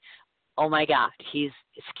I'm like, oh my God, he's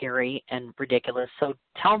scary and ridiculous. So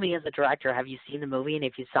tell me, as a director, have you seen the movie? And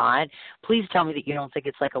if you saw it, please tell me that you don't think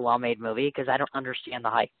it's like a well-made movie, because I don't understand the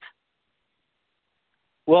hype.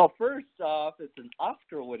 Well, first off, it's an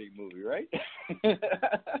Oscar-winning movie, right?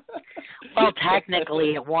 Well,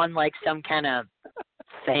 technically, it won like some kind of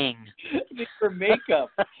thing. For makeup.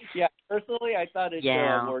 Yeah, personally, I thought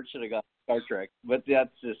award should have got Star Trek, but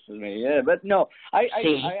that's just me. Yeah, but no, I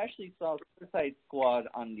actually saw Suicide Squad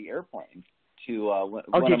on the airplane to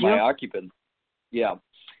one of my occupants. Yeah.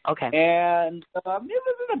 Okay. And it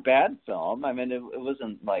wasn't a bad film. I mean, it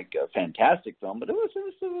wasn't like a fantastic film, but it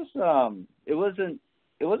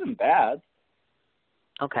wasn't bad.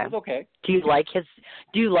 Okay. It was okay. Do you like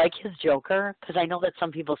his Joker? Because I know that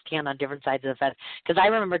some people stand on different sides of the fence. Because I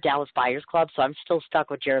remember Dallas Buyers Club, so I'm still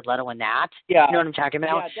stuck with Jared Leto in that. Yeah. You know what I'm talking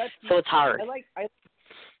about? Yeah, so it's hard. I like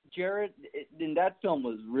Jared in that film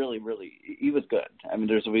was really, really, he was good. I mean,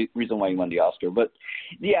 there's a reason why he won the Oscar. But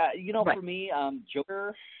yeah, you know, For me,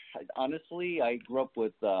 Joker. Honestly, I grew up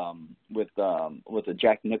with a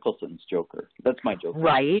Jack Nicholson's Joker. That's my Joker.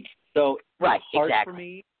 Right. So right, it's hard exactly. for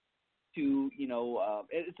me. to,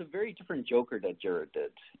 it's a very different Joker that Jared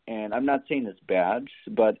did, and I'm not saying it's bad,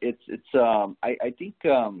 but I think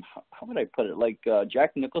how would I put it? Like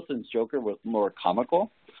Jack Nicholson's Joker was more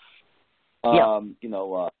comical.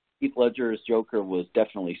 Heath Ledger's Joker was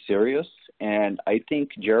definitely serious, and I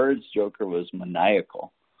think Jared's Joker was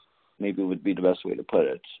maniacal. Maybe would be the best way to put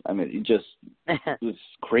it. I mean, it was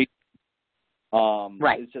crazy.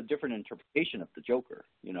 Right. It's a different interpretation of the Joker,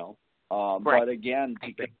 Right. But again,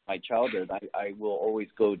 because of my childhood, I will always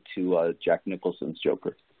go to Jack Nicholson's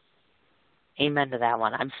Joker. Amen to that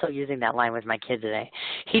one. I'm still using that line with my kid today.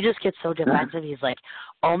 He just gets so defensive. He's like,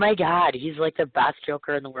 oh, my God, he's like the best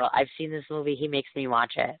Joker in the world. I've seen this movie. He makes me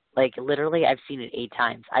watch it. Like, literally, I've seen it 8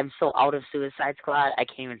 times. I'm so out of Suicide Squad, I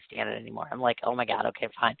can't even stand it anymore. I'm like, oh, my God, okay,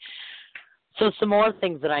 fine. So some more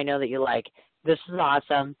things that I know that you like. This is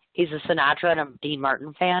awesome. He's a Sinatra and a Dean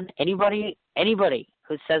Martin fan. Anybody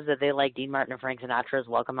who says that they like Dean Martin and Frank Sinatra is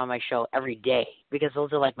welcome on my show every day, because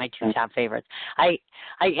those are like my 2 top favorites. I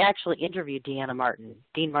actually interviewed Deanna Martin,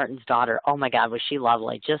 Dean Martin's daughter. Oh, my God, was she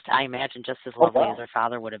lovely. I imagine just as lovely as her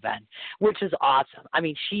father would have been, which is awesome. I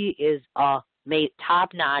mean, she is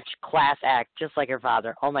top-notch class act, just like her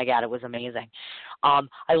father. Oh, my God, it was amazing.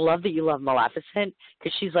 I love that you love Maleficent,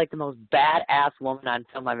 because she's like the most badass woman on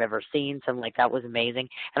film I've ever seen. So I'm like, that was amazing.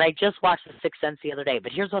 And I just watched The Sixth Sense the other day.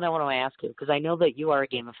 But here's what I want to ask you, because I know that you are a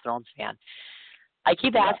Game of Thrones fan. I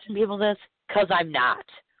keep asking people this because I'm not.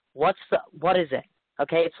 What is it?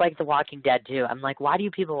 Okay, it's like The Walking Dead, too. I'm like, why do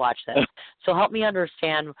you people watch this? So help me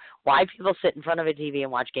understand why people sit in front of a TV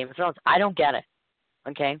and watch Game of Thrones. I don't get it.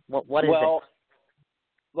 Okay, what is it?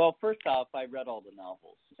 Well, first off, I read all the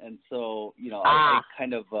novels, and so I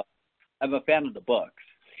kind of I'm a fan of the books,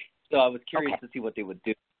 so I was curious to see what they would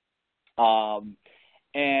do.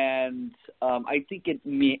 And I think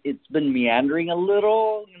it's been meandering a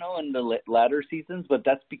little, in the latter seasons, but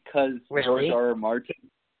that's because George R. Martin.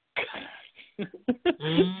 So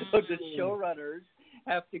the showrunners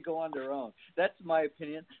have to go on their own. That's my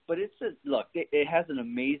opinion. But it has an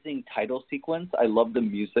amazing title sequence. I love the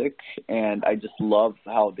music, and I just love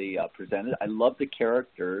how they present it. I love the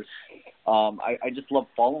characters. I just love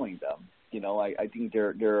following them. I think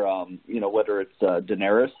they're whether it's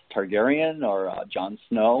Daenerys Targaryen or Jon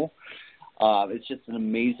Snow, it's just an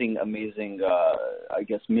amazing, I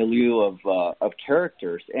guess, milieu of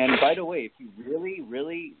characters. And by the way, if you really,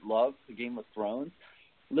 really love the Game of Thrones,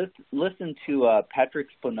 listen to Patrick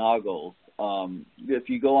Spinagle. If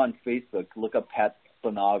you go on Facebook, look up Pat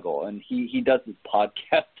Spinagle, and he does his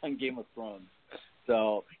podcast on Game of Thrones.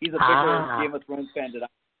 So he's a bigger Game of Thrones fan than I.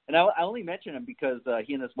 And I only mention him because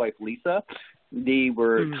he and his wife Lisa, they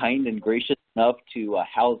were kind and gracious enough to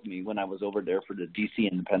house me when I was over there for the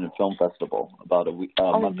DC Independent Film Festival about a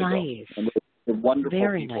month ago. And they're wonderful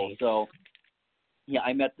people. Nice. So. Yeah,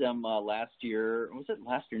 I met them last year. Was it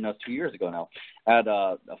last year? No, 2 years ago now, at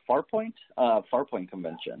a Farpoint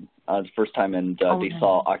convention. The first time, and they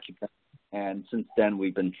saw Occupants. And since then,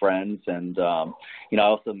 we've been friends. And I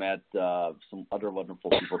also met some other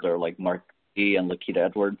wonderful people there, like Mark E. and Lakita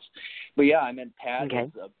Edwards. But yeah, I met Pat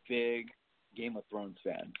is a big Game of Thrones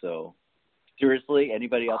fan. So seriously,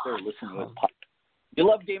 anybody out there listening to this podcast, you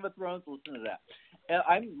love Game of Thrones, listen to that.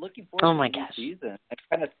 I'm looking forward to the new season. I'm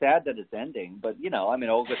kind of sad that it's ending, but,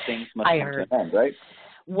 all good things must come to an end, right?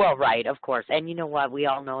 Well, right, of course. And you know what? We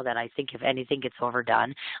all know that I think if anything gets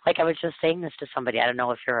overdone, like I was just saying this to somebody, I don't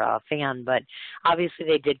know if you're a fan, but obviously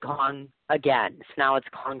they did Kong again. So now it's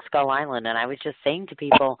Kong Skull Island. And I was just saying to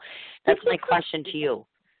people, that's my question to you.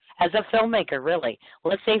 As a filmmaker, really,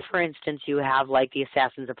 let's say, for instance, you have like the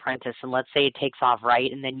Assassins Apprentice, and let's say it takes off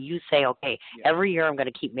right, and then you say, okay, every year I'm going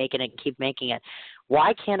to keep making it.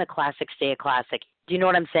 Why can't a classic stay a classic? Do you know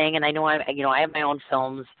what I'm saying? And I know I have my own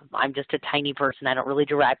films. I'm just a tiny person. I don't really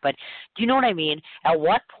direct, but do you know what I mean? At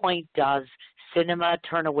what point does cinema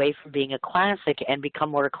turn away from being a classic and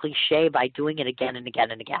become more cliche by doing it again and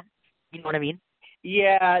again and again? You know what I mean?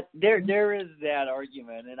 Yeah, there is that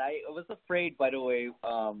argument, and I was afraid, by the way,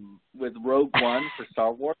 with Rogue One for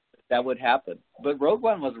Star Wars, that would happen. But Rogue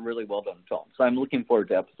One was a really well-done film, so I'm looking forward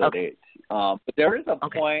to Episode 8. But there is a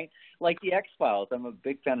point, like the X-Files. I'm a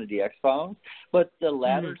big fan of the X-Files, but the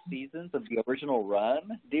latter seasons of the original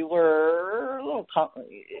run, they were a little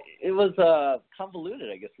it was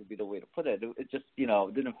convoluted, I guess would be the way to put it. It just,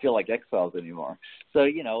 didn't feel like X-Files anymore. So,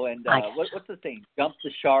 and what's the thing? Jump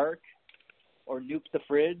the shark? Or nuke the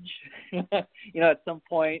fridge, at some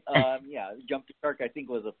point, jump the shark, I think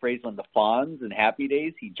was a phrase on the Fonz and Happy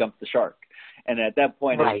Days. He jumped the shark. And at that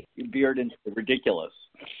point, it veered into the ridiculous.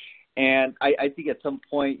 And I think at some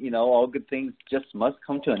point, all good things just must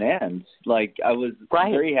come to an end. Like, I was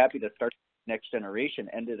very happy to start Next Generation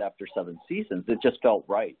ended after 7 seasons. It just felt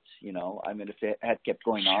right, I mean, if it had kept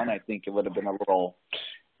going on, I think it would have been a little,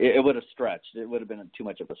 it would have stretched. It would have been too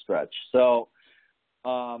much of a stretch. So,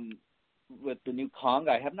 with the new Kong,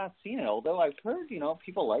 I have not seen it, although I've heard,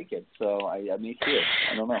 people like it, so I may see it.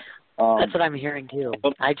 I don't know. That's what I'm hearing, too.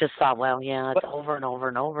 I just thought, well, yeah, it's over and over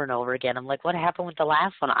and over and over again. I'm like, what happened with the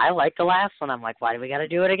last one? I liked the last one. I'm like, why do we got to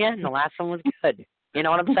do it again? The last one was good. You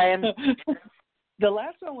know what I'm saying? The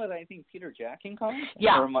last one was, I think, Peter Jackson Kong?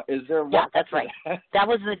 Yeah. Is there one? Yeah, that's right. That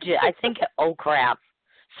was legit. I think, oh, crap.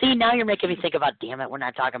 See, now you're making me think about, damn it, we're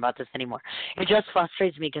not talking about this anymore. It just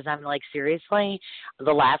frustrates me because I'm like, seriously?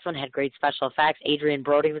 The last one had great special effects. Adrian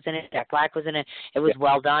Brody was in it. Jack Black was in it. It was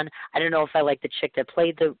well done. I don't know if I like the chick that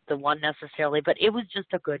played the one necessarily, but it was just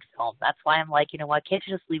a good film. That's why I'm like, you know what, can't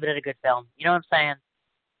you just leave it at a good film? You know what I'm saying?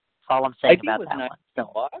 That's all I'm saying about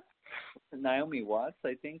that one. So. Naomi Watts,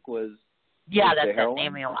 I think, was... Yeah, that's it,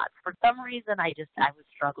 Naomi Watts. For some reason, I was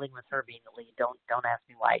struggling with her being the lead. Don't ask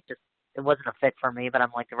me why. It wasn't a fit for me, but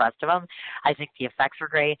I'm like the rest of them. I think the effects were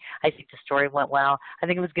great. I think the story went well. I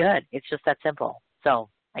think it was good. It's just that simple. So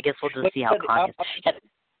I guess we'll just see how Kong is.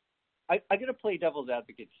 I got to play devil's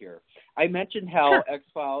advocate here. I mentioned how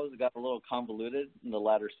X-Files got a little convoluted in the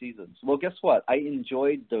latter seasons. Well, guess what? I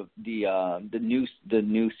enjoyed the new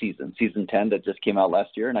season 10 that just came out last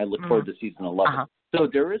year, and I look forward to season 11. Uh-huh. So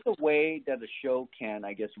there is a way that a show can,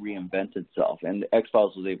 I guess, reinvent itself, and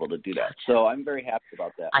X-Files was able to do that. So I'm very happy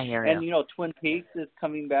about that. I hear you. And, Twin Peaks is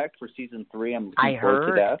coming back for season 3. I'm looking forward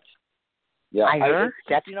to that. Yeah, I heard.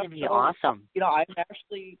 That's going to be awesome. I'm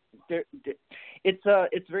actually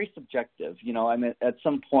it's very subjective. I mean, at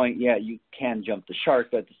some point, yeah, you can jump the shark,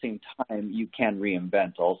 but at the same time, you can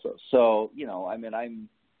reinvent also. So, I mean,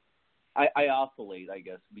 I oscillate, I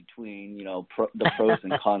guess, between the pros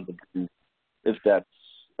and cons of it, if that's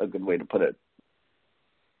a good way to put it.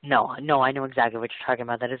 No, I know exactly what you're talking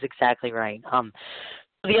about. That is exactly right.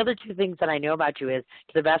 The other two things that I know about you is,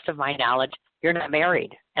 to the best of my knowledge, you're not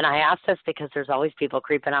married. And I ask this because there's always people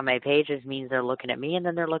creeping on my pages, means they're looking at me and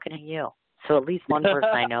then they're looking at you. So at least one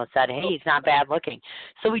person I know said, hey, he's not bad looking.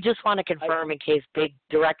 So we just want to confirm, in case big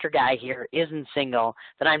director guy here isn't single,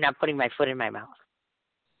 that I'm not putting my foot in my mouth.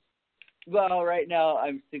 Well, right now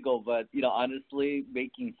I'm single, but, honestly,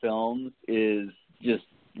 making films is just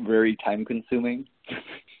very time consuming.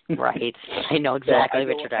 Right. I know exactly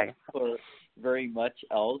what you're talking about. Very much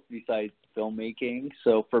else besides filmmaking.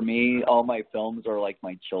 So for me, all my films are like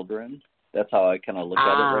my children. That's how I kind of look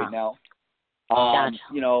at it right now. Gotcha.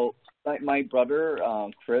 My brother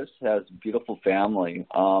Chris has a beautiful family,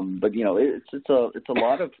 but it's a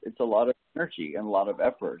lot of energy and a lot of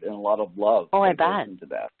effort and a lot of love. Oh, I bet. Into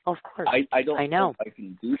that. Of course. I don't know if I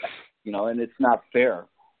can do that. And it's not fair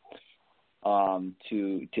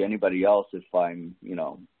to anybody else if I'm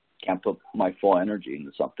can't put my full energy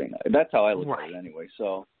into something. That's how I look at it anyway.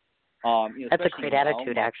 So that's a great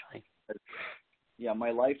attitude, actually. Yeah,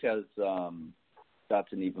 my life has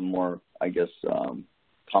gotten even more, I guess,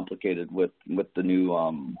 complicated with the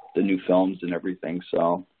new films and everything.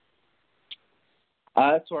 So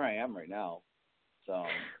that's where I am right now. So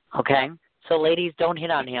okay. So ladies, don't hit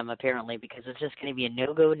on him, apparently, because it's just going to be a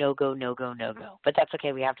no-go. But that's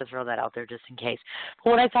okay. We have to throw that out there just in case. But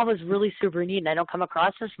what I thought was really super neat, and I don't come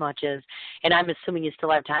across as much as, and I'm assuming you still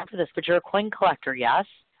have time for this, but you're a coin collector, yes?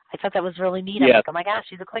 I thought that was really neat. Yeah. I'm like, oh, my gosh,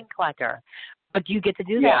 she's a coin collector. But do you get to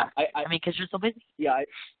do that? I mean, because you're so busy. Yeah,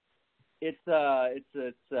 it's a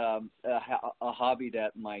hobby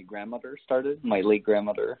that my grandmother started, my late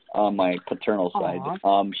grandmother on my paternal side.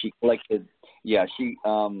 She collected,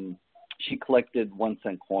 she collected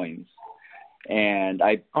 1-cent coins, and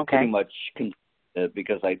I pretty much continue it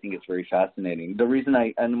because I think it's very fascinating. The reason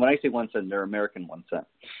and when I say 1 cent, they're American 1 cent.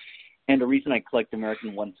 And the reason I collect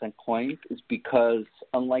American 1-cent coins is because,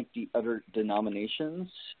 unlike the other denominations,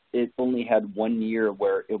 it only had 1 year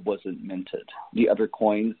where it wasn't minted. The other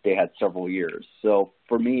coins, they had several years. So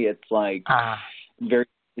for me, it's like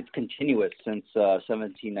it's continuous since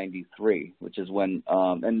 1793, which is when,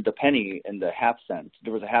 and the penny and the half cent,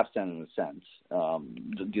 there was a half cent and a cent.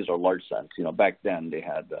 These are large cents. Back then they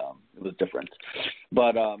had, it was different.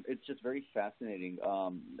 But it's just very fascinating.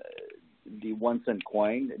 The 1 cent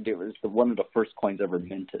coin, it was one of the first coins ever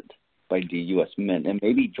minted by the U.S. Mint. And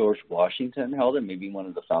maybe George Washington held it. Maybe one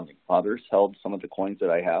of the founding fathers held some of the coins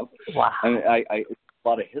that I have. Wow. I mean, it's a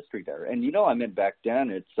lot of history there. And, I mean, back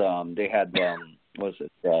then it's, they had, what was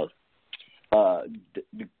it?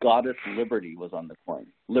 The goddess Liberty was on the coin.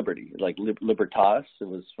 Liberty, like Libertas. It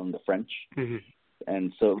was from the French. Mm-hmm.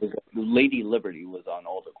 And so it was, Lady Liberty was on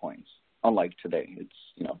all the coins. Unlike today, it's,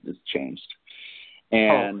 it's changed.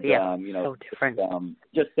 And, so different.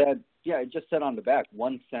 Just that Yeah, it just said on the back,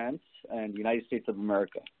 1 cent and United States of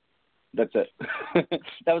America. That's it.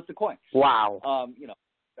 That was the coin. Wow.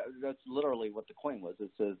 That's literally what the coin was. It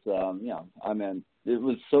says, I mean, it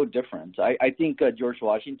was so different. I think George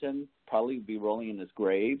Washington probably would be rolling in his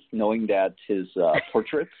grave knowing that his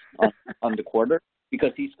portraits on the quarter,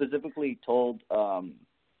 because he specifically told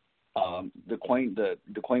the coin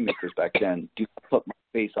makers back then, do not put my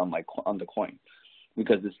face on the coin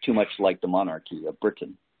because it's too much like the monarchy of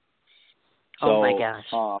Britain. So, oh my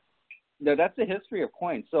gosh. That's the history of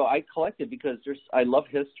coins. So I collected because I love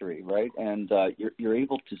history, right? And you're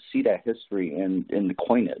able to see that history in the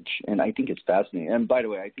coinage, and I think it's fascinating. And by the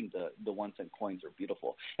way, I think the 1 cent coins are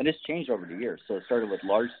beautiful, and it's changed over the years. So it started with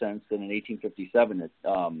large cents, then in 1857,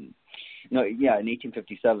 in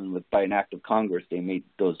 1857, by an act of Congress, they made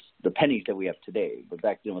the pennies that we have today. But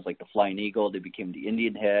back then it was like the Flying Eagle. They became the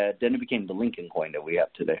Indian head. Then it became the Lincoln coin that we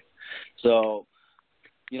have today. So,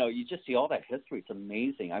 you just see all that history. It's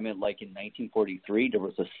amazing. I mean, like in 1943, there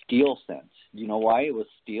was a steel cent. Do you know why it was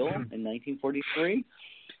steel in 1943?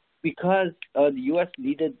 Because the U.S.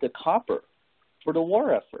 needed the copper for the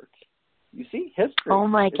war effort. You see, history. Oh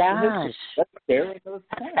my gosh. That's there in those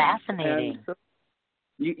That's coins. fascinating. And so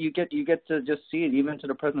you get to just see it even to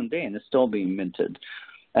the present day, and it's still being minted.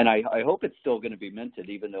 And I hope it's still going to be minted,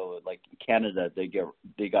 even though, like Canada, they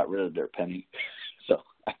got rid of their penny. So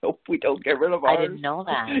I hope we don't get rid of ours. I didn't know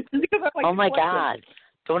that. Oh my God.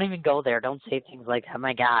 Don't even go there. Don't say things like, oh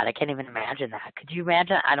my God, I can't even imagine that. Could you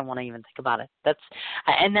imagine? I don't want to even think about it. That's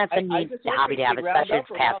a neat hobby to have, especially if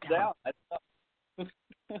it's passed down.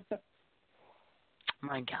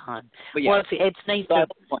 My God. But yeah, well, it's nice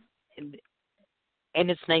and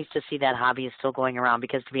it's nice to see that hobby is still going around,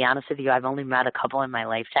 because to be honest with you, I've only met a couple in my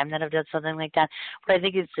lifetime that have done something like that. But I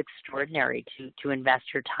think it's extraordinary to invest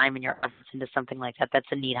your time and your efforts into something like that. That's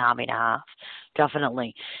a neat hobby to have,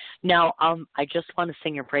 definitely. Now, I just want to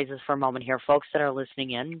sing your praises for a moment here. Folks that are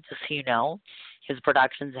listening in, just so you know, his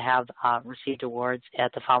productions have received awards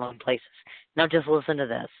at the following places. Now, just listen to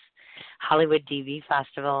this. Hollywood DV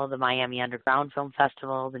Festival, the Miami Underground Film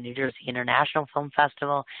Festival, the New Jersey International Film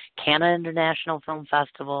Festival, Canada International Film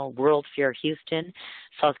Festival, World Fair Houston,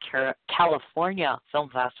 South California Film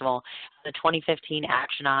Festival, the 2015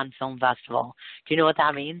 Action On Film Festival. Do you know what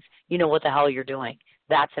that means? You know what the hell you're doing.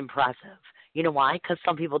 That's impressive. You know why? Because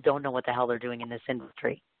some people don't know what the hell they're doing in this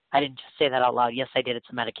industry. I didn't just say that out loud. Yes, I did. It's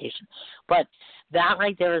a medication. But that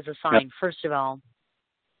right there is a sign. First of all,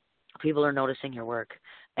 people are noticing your work.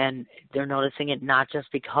 And they're noticing it not just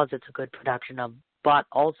because it's a good production of, but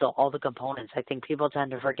also all the components. I think people tend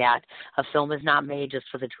to forget a film is not made just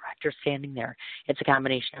for the director standing there. It's a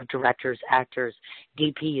combination of directors, actors,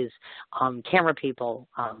 DPs, camera people,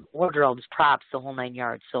 wardrobes, props, the whole 9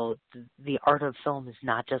 yards. So the art of film is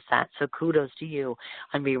not just that. So kudos to you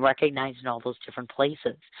on being recognized in all those different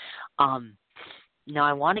places. Now,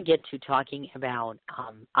 I want to get to talking about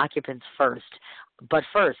Occupants first. But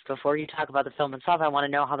first, before you talk about the film itself, I want to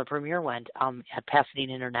know how the premiere went at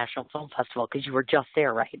Pasadena International Film Festival, because you were just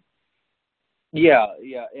there, right? Yeah,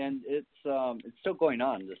 and it's still going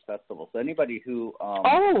on, this festival. So anybody who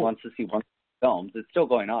wants to see one of the films, it's still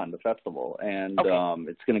going on, the festival, and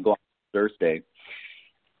it's going to go on Thursday.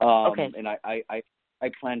 And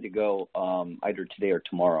I plan to go either today or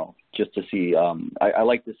tomorrow just to see. I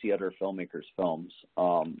like to see other filmmakers' films.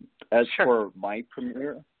 As for my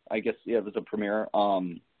premiere, I guess it was a premiere.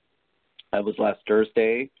 It was last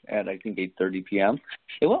Thursday at I think 8:30 p.m.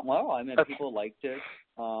 It went well. I mean, people liked it.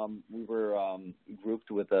 We were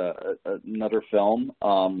grouped with another film,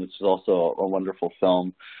 which is also a wonderful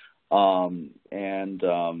film, and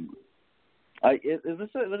it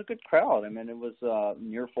was a good crowd. I mean, it was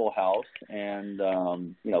near full house, and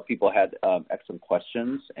people had excellent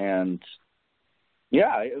questions, and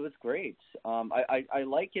yeah, it was great. I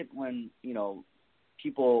like it when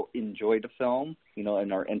people enjoy the film,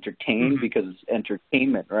 and are entertained, because it's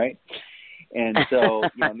entertainment, right? And so,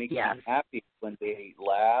 it makes me happy when they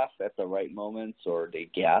laugh at the right moments, or they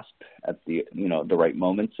gasp at the right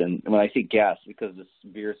moments. And when I say gasp, because this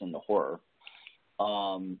veers into horror.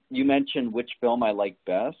 You mentioned which film I like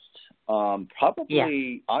best.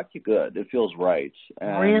 Probably Occupants. It feels right.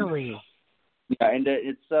 And, really? Yeah, and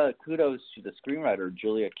it's kudos to the screenwriter,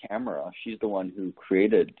 Julia Camera. She's the one who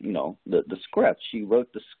created, the script. She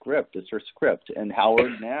wrote the script. It's her script. And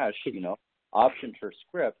Howard Nash, optioned her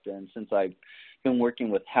script. And since I've been working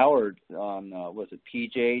with Howard on, was it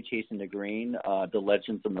PJ, Chasing the Green, The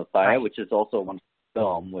Legends of Messiah, which is also one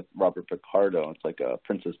film with Robert Picardo. It's like a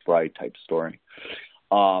Princess Bride type story.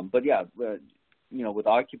 But yeah, with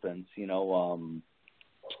Occupants,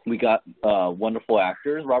 we got wonderful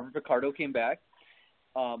actors. Robert Picardo came back,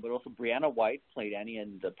 but also Brianna White played Annie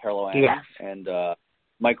and Parallel Annie, Yes. and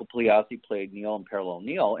Michael Pugliese played Neil and Parallel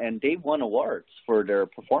Neil, and they won awards for their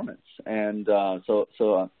performance. And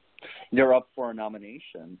so they're up for a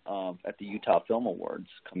nomination at the Utah Film Awards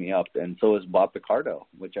coming up, and so is Bob Picardo,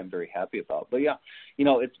 which I'm very happy about. But yeah,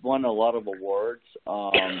 it's won a lot of awards,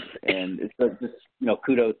 and it's just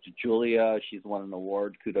kudos to Julia. She's won an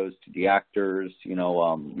award. Kudos to the actors.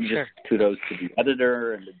 Just kudos to the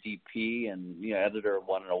editor and the DP, and editor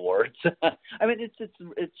won an award. I mean, it's just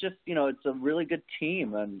it's a really good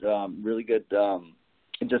team and really good.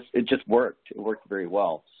 It just worked. It worked very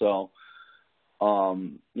well. So.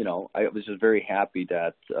 I was just very happy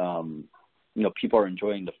that, people are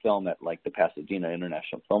enjoying the film at like the Pasadena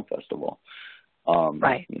International Film Festival.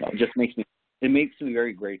 Right. It just makes me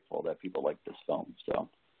very grateful that people like this film. So.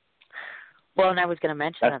 Well, and I was going to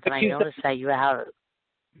mention that, and I noticed that you have.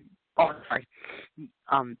 Oh, sorry.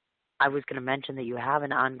 I was going to mention that you have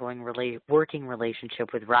an ongoing working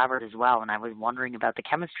relationship with Robert as well, and I was wondering about the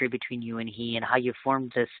chemistry between you and he and how you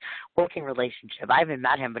formed this working relationship. I haven't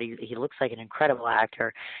met him, but he looks like an incredible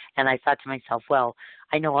actor, and I thought to myself, well,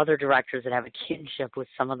 I know other directors that have a kinship with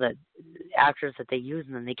some of the actors that they use,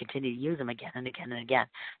 and then they continue to use them again and again and again.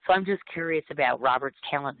 So I'm just curious about Robert's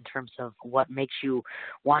talent in terms of what makes you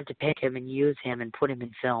want to pick him and use him and put him in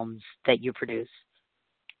films that you produce.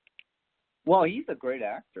 Well, he's a great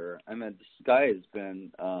actor. I mean, this guy has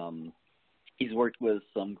been, he's worked with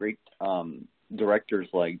some great directors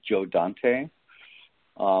like Joe Dante.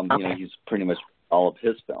 Okay. He's pretty much all of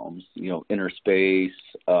his films, Inner Space,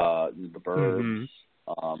 The Burbs.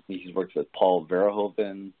 Mm-hmm. He's worked with Paul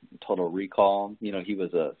Verhoeven, Total Recall. He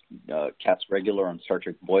was a cast regular on Star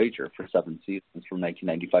Trek Voyager for 7 seasons from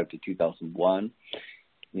 1995 to 2001.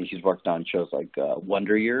 He's worked on shows like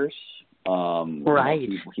Wonder Years. Right.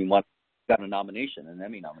 He got an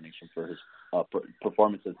Emmy nomination for his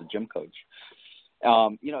performance as a gym coach.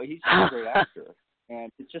 He's a great actor,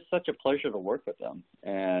 and it's just such a pleasure to work with him.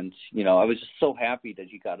 And I was just so happy that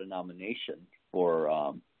he got a nomination for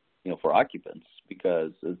Occupants,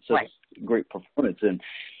 because it's such a great performance, and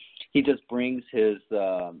he just brings his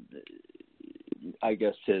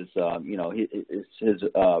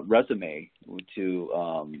resume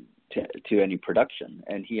to any production,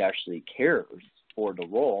 and he actually cares for the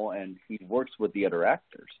role, and he works with the other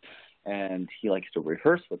actors, and he likes to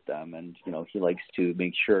rehearse with them, and he likes to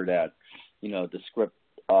make sure that the script,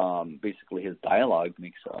 basically his dialogue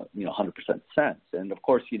makes 100% sense. And of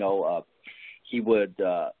course he would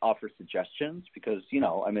offer suggestions, because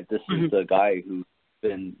this is a guy who's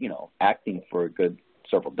been acting for a good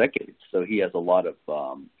several decades, so he has a lot of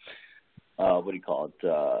a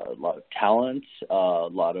lot of talent, a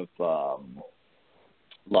lot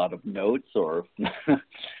of notes, or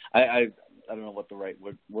I don't know what the right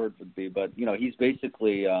word would be, but he's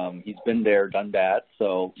basically he's been there, done that,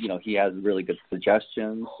 so he has really good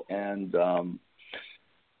suggestions, and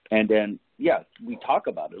then we talk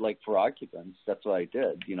about it. Like for Occupants, that's what I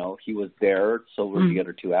did. He was there, so were the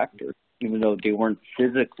other two actors, even though they weren't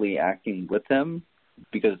physically acting with him,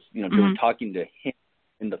 because they were talking to him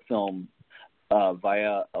in the film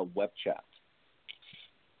via a web chat.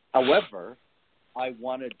 However, I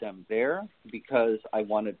wanted them there because I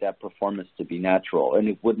wanted that performance to be natural, and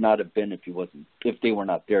it would not have been if they were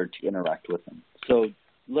not there to interact with him. So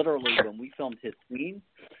literally, when we filmed his scene,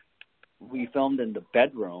 we filmed in the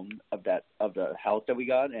bedroom of the house that we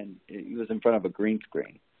got, and it was in front of a green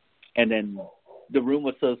screen. And then the room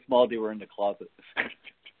was so small, they were in the closet.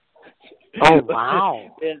 Oh,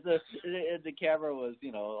 wow. And the camera was,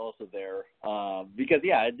 also there, because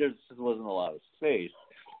there just wasn't a lot of space.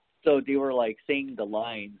 So they were like saying the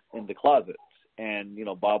lines in the closet, and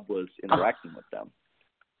Bob was interacting with them.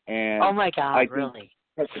 And oh my God, really?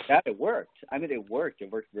 That it worked. I mean, it worked.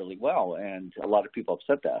 It worked really well, and a lot of people have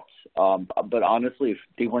said that. But honestly, if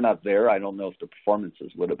they were not there, I don't know if the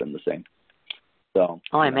performances would have been the same. So.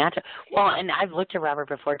 Oh, I imagine. Well, and I've looked at Robert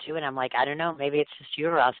before too, and I'm like, I don't know, maybe it's just you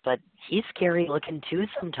or us, but he's scary looking too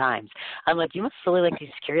sometimes. I'm like, you must really like these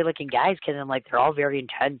scary looking guys, because I'm like, they're all very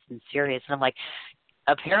intense and serious, and I'm like,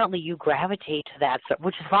 apparently you gravitate to that,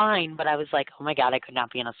 which is fine, but I was like, oh my God, I could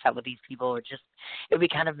not be on a set with these people. It would be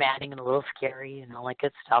kind of maddening and a little scary and all that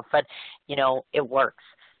good stuff, but it works.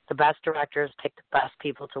 The best directors pick the best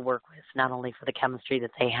people to work with, not only for the chemistry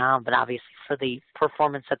that they have, but obviously for the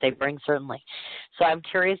performance that they bring, certainly. So I'm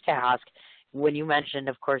curious to ask, when you mentioned,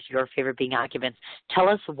 of course, your favorite being Occupants, tell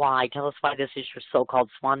us why. Tell us why this is your so-called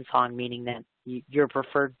swan song, meaning that your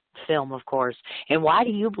preferred film, of course. And why do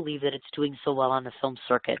you believe that it's doing so well on the film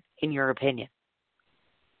circuit, in your opinion?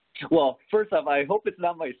 Well, first off, I hope it's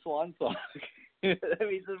not my swan song. This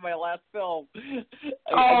is my last film.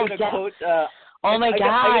 Oh, I'm gonna quote. Oh my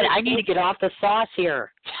God! I need to quote, get off the sauce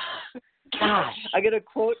here. Gosh. I gotta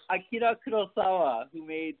quote Akira Kurosawa, who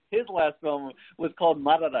made his last film was called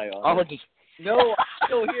Maradayo. Oh, no, I'm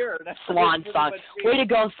still here. That's Swan song. Way to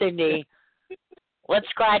go, Cindy. Let's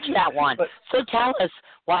scratch that one. So tell us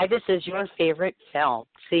why this is your favorite film.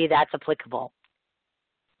 See, that's applicable.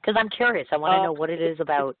 Because I'm curious. I want to know what it is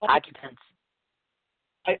about Occupants.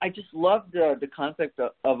 I just love the concept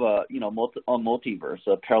of a multiverse,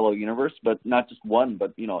 a parallel universe, but not just one,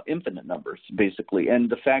 but infinite numbers basically, and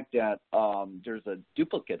the fact that there's a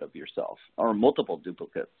duplicate of yourself or multiple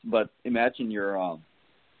duplicates. But imagine your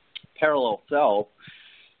parallel self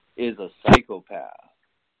is a psychopath.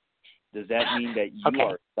 Does that mean that you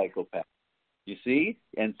are a psychopath? You see,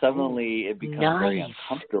 and suddenly it becomes very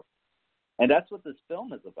uncomfortable. And that's what this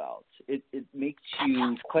film is about. It makes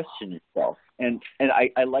you question yourself. And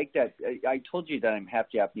I like that. I told you that I'm half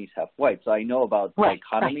Japanese, half white. So I know about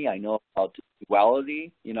dichotomy. I know about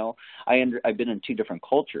duality. I've been in two different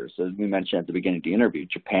cultures, as we mentioned at the beginning of the interview,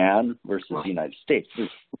 Japan versus the United States. They're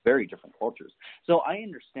very different cultures. So I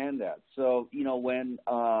understand that. So, when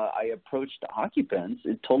I approached Occupants,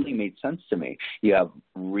 it totally made sense to me. You have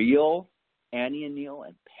real Annie and Neil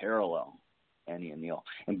and parallel Annie and Neil,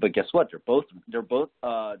 but guess what? They're both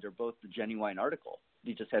the genuine article.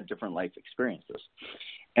 They just had different life experiences,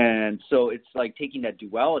 and so it's like taking that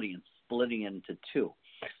duality and splitting it into two.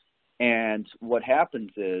 And what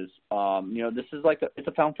happens is, this is it's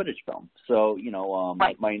a found footage film. So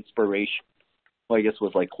my inspiration, I guess,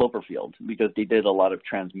 was like Cloverfield, because they did a lot of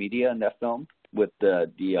transmedia in that film with the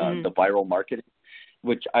viral marketing,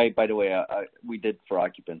 which by the way, we did for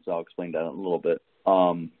Occupants. I'll explain that in a little bit.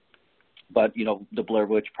 But, the Blair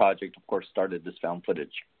Witch Project, of course, started this found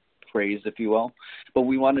footage craze, if you will. But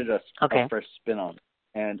we wanted a fresh spin on it.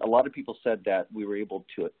 And a lot of people said that we were able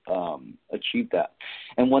to achieve that.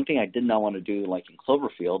 And one thing I did not want to do, like in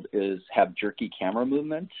Cloverfield, is have jerky camera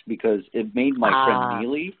movement, because it made my friend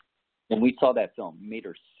Neely, when we saw that film, made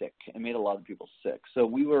her sick. It made a lot of people sick. So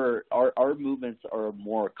our movements are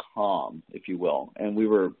more calm, if you will. And we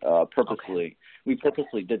were we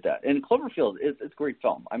purposely did that. And Cloverfield, it's a great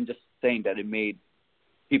film. I'm just saying that it made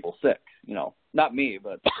people sick, not me,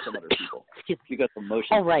 but some other people, because of motion.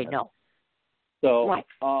 Oh, right, no. So,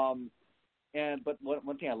 but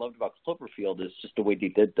one thing I loved about Cloverfield is just the way they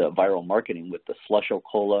did the viral marketing with the Slusho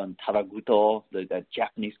Cola and Taraguto, that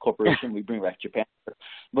Japanese corporation. We bring back Japan,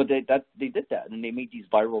 but they did that, and they made these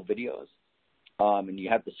viral videos, and you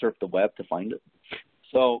have to surf the web to find it.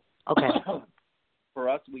 So, for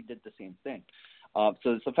us, we did the same thing. So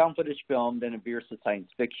it's a found footage film, then it veers to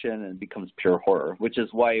science fiction and becomes pure horror, which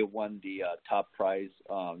is why it won the top prize,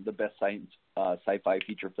 the best sci-fi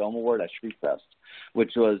feature film award at Street Fest,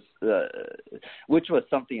 which was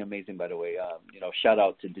something amazing, by the way. Shout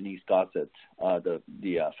out to Denise Gossett, the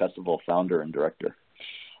festival founder and director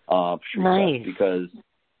of Street Fest, because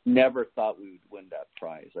never thought we would win that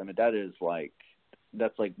prize. I mean,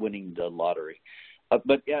 that's like winning the lottery.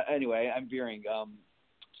 But yeah, anyway, I'm veering.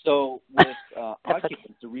 So with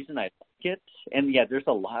Occupants, the reason I like it, and there's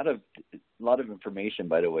a lot of information,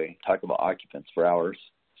 by the way. Talk about Occupants for hours,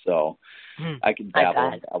 so I can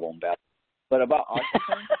babble. I won't babble. But about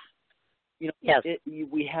Occupants, we have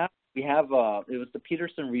it was the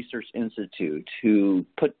Peterson Research Institute who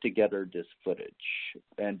put together this footage,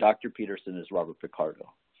 and Dr. Peterson is Robert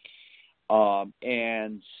Picardo,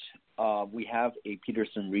 and we have a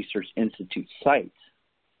Peterson Research Institute site,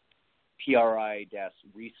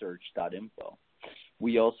 pri-research.info.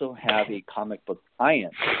 We also have a comic book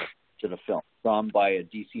tie-in to the film, drawn by a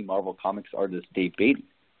DC Marvel Comics artist, Dave Beatty.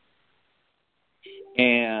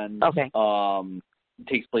 And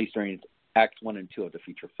takes place during Acts 1 and 2 of the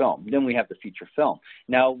feature film. Then we have the feature film.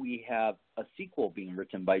 Now we have a sequel being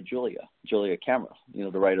written by Julia Camera,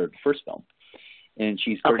 the writer of the first film. And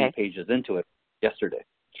she's 30 pages into it yesterday.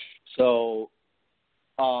 So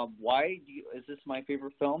why is this my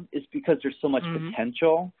favorite film? It's because there's so much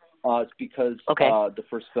potential. It's because the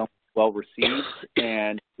first film was well received,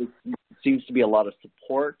 and it seems to be a lot of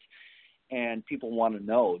support, and people want to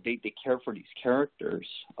know. They care for these characters.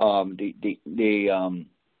 They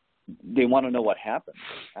want to know what happens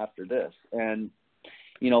after this. And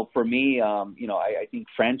for me, I think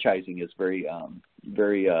franchising is very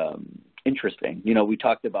interesting. We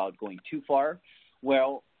talked about going too far.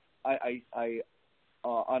 Well, I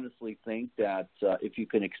honestly think that if you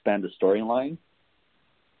can expand the storyline,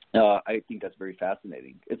 I think that's very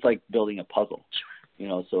fascinating. It's like building a puzzle.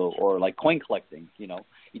 so, or like coin collecting, you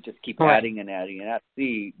just keep Right. adding and adding and adding,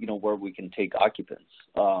 see, where we can take Occupants,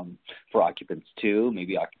 for Occupants 2,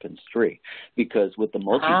 maybe Occupants 3, because with the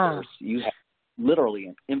multiverse, you have literally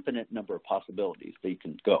an infinite number of possibilities that you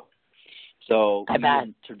can go. So I you bet.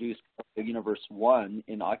 introduce Universe 1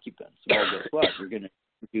 in Occupants. Well, guess what? You're going to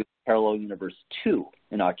introduce Parallel Universe 2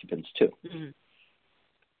 in Occupants 2. Mm-hmm.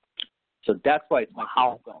 So that's why it's my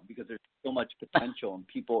Wow. favorite film, because there's so much potential, and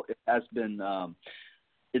people, it has been,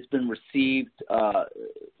 it's been received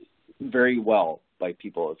very well by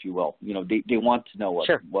people, if you will. They want to know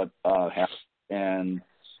what happens, and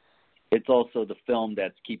it's also the film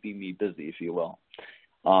that's keeping me busy, if you will.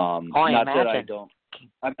 I not imagine. that I don't.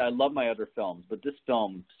 I love my other films, but this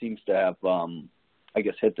film seems to have, I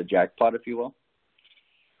guess, hit the jackpot, if you will.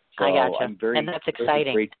 So I gotcha. I'm very, and that's very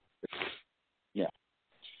exciting. grateful. Yeah.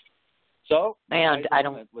 So And I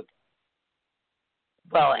don't. with,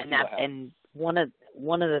 Well, and one of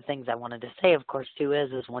the things I wanted to say, of course, too, is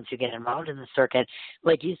once you get involved in the circuit,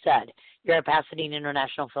 like you said, you're at Pasadena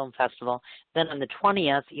International Film Festival. Then on the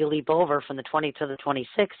 20th, you leap over from the 20th to the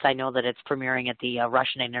 26th. I know that it's premiering at the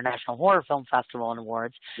Russian International Horror Film Festival and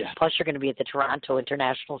Awards. Yeah. Plus, you're going to be at the Toronto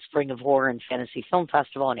International Spring of Horror and Fantasy Film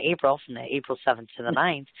Festival in April, from the April 7th to the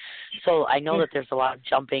 9th. So I know that there's a lot of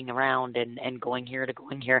jumping around and going here to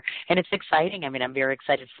going here. And it's exciting. I mean, I'm very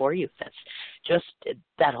excited for you. That's just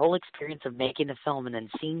that whole experience of making the film and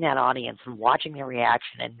then seeing that audience and watching their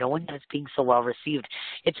reaction and knowing that it's being so well received.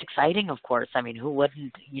 It's exciting, of course. I mean, who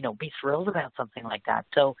wouldn't, be thrilled about something like that?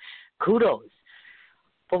 So kudos.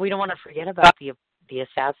 But we don't want to forget about the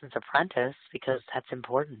Assassins Apprentice, because that's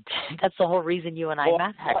important. That's the whole reason you and I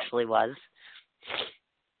met, actually, was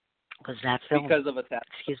that film. Because of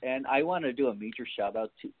Assassins. And I want to do a major shout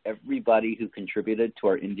out to everybody who contributed to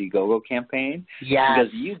our Indiegogo campaign. Yes.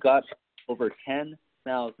 Because you got over $10,000,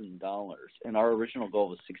 and our original goal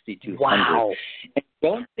was $6,200. Wow. And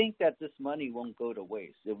don't think that this money won't go to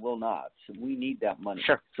waste. It will not. We need that money.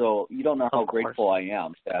 Sure. So you don't know how grateful I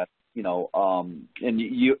am that, and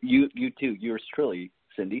you too, yours truly,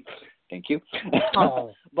 Cindy. Thank you.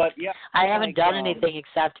 Oh. But yeah. I haven't done anything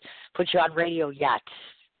except put you on radio yet.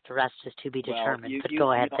 The rest is to be determined. But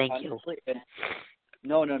go ahead. Thank honestly, you.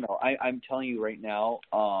 No. I'm telling you right now,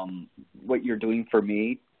 what you're doing for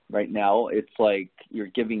me right now, it's like you're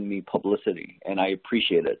giving me publicity, and I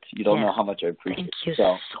appreciate it. You don't know how much I appreciate it. Thank you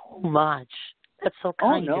so much. That's so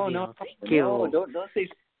kind of you. No, Thank you. No, don't say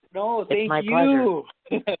no. Thank it's my you.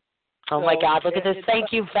 Pleasure. Oh my God! Look at this.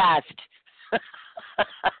 Thank you fast.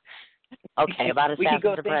 Okay, about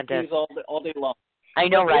Assassins Apprentice. All day long. I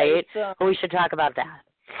know, right? But we should talk about that.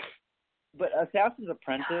 But Assassins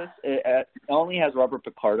Apprentice, it only has Robert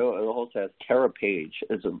Picardo. It also has Tara Page,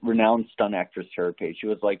 as a renowned stunt actress. Tara Page. She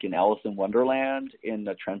was like in Alice in Wonderland, in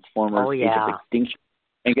the Transformers Age of Extinction.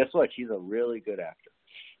 And guess what? She's a really good actor.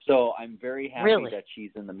 So I'm very happy that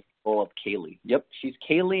she's in the role of Kaylee. Yep, she's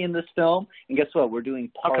Kaylee in this film. And guess what? We're doing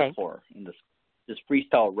parkour in this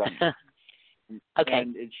freestyle running. Okay.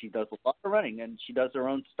 And she does a lot of running, and she does her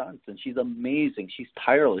own stunts, and she's amazing. She's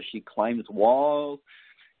tireless. She climbs walls.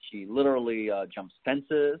 She literally jumps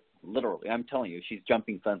fences. Literally, I'm telling you, she's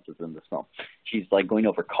jumping fences in this film. She's like going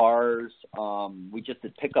over cars. We just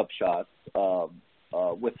did pickup shots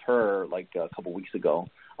with her like a couple weeks ago.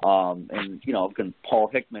 And Paul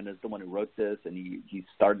Hickman is the one who wrote this, and he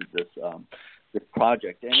started this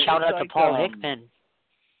project. And shout out to Paul Hickman.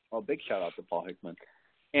 Oh, big shout out to Paul Hickman.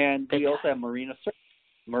 And we also have Marina Sirtis.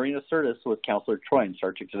 Marina Sirtis was Counselor Troy in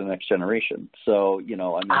Star Trek: The Next Generation. So just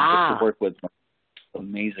to work with her,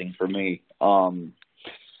 amazing for me.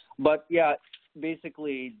 But yeah,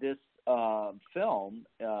 basically this film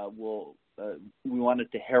we wanted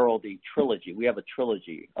to herald a trilogy. We have a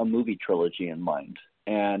trilogy, a movie trilogy in mind,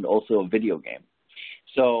 and also a video game.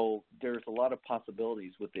 So there's a lot of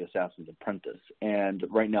possibilities with the Assassin's Apprentice. And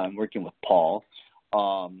right now I'm working with Paul.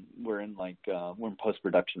 We're in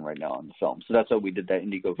post-production right now on the film. So that's why we did that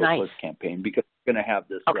Indiegogo Post campaign, because we're going to have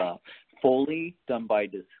this Foley done by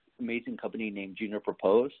this amazing company named Juniper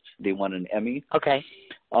Post. They won an Emmy. Okay.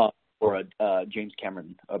 For a James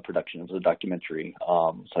Cameron production. It was a documentary.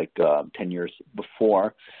 It's like 10 years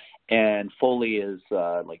before. And Foley is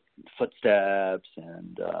like footsteps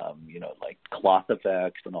and, like cloth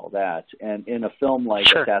effects and all that. And in a film like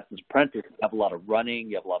Assassin's Apprentice, you have a lot of running,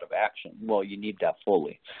 you have a lot of action. Well, you need that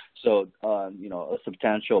Foley. So, a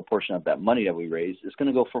substantial portion of that money that we raise is going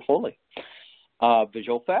to go for Foley.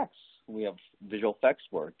 Visual effects. We have visual effects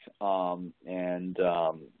work. There's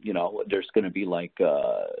going to be like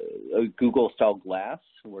a Google-style glass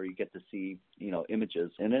where you get to see,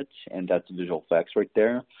 images in it, and that's visual effects right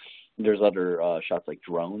there. there's other shots like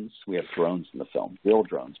drones. We have drones in the film, real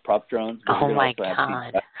drones, prop drones. But Oh my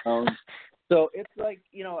God! drones. So it's like,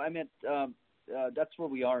 I mean, that's where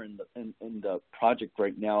we are in the project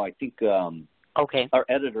right now. I think Okay. our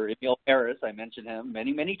editor, Emil Harris, I mentioned him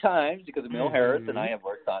many times because Emil Harris and I have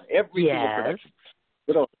worked on every single production.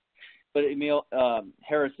 But Emil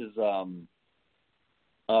Harris is going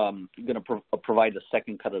to provide a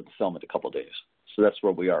second cut of the film in a couple of days. So that's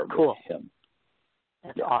where we are with him.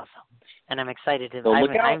 That's awesome. And I'm excited. So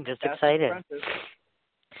I'm just excited.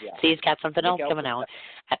 Yeah. See, he's got something else coming out.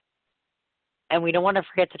 And we don't want to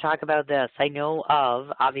forget to talk about this. I know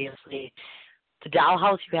of, obviously, the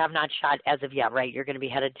Dollhouse you have not shot as of yet, right? You're going to be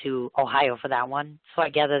headed to Ohio for that one. So I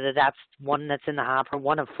gather that that's one that's in the hopper,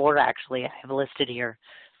 one of 4 actually I have listed here.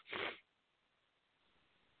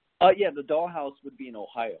 Yeah, the Dollhouse would be in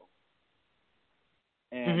Ohio.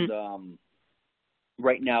 And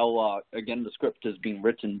right now, again, the script is being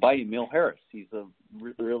written by Emil Harris. He's a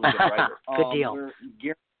really good writer. Good deal.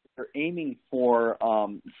 We're aiming for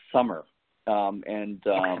summer, and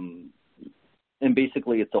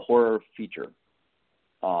basically it's a horror feature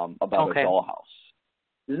about a dollhouse.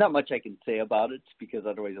 There's not much I can say about it because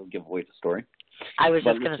otherwise it'll give away the story. I was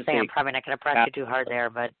just going to say I'm probably not going to press you too hard there,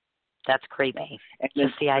 but that's creepy.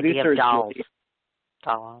 Just the idea of dolls.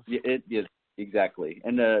 Dollhouse. It is. Exactly.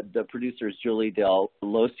 And the producer is Julie Del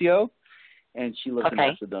Losio, and she lives in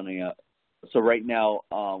Macedonia. So right now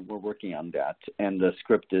we're working on that, and the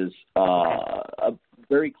script is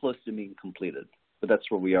very close to being completed. But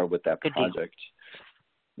that's where we are with that project.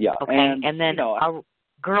 Yeah. Okay. And then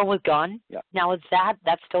Girl with Gun. Yeah. Now, is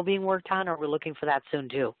that's still being worked on, or we're looking for that soon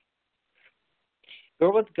too?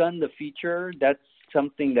 Girl with Gun, the feature, that's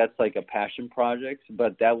something that's like a passion project,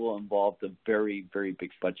 but that will involve a very, very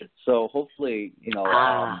big budget. So hopefully,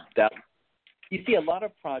 that you see a lot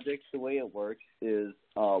of projects, the way it works is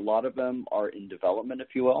a lot of them are in development,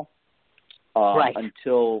 if you will,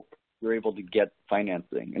 until you're able to get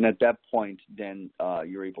financing. And at that point, then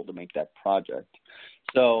you're able to make that project.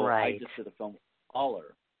 So I just did a film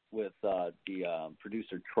with the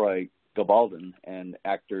producer Troy Gabaldon and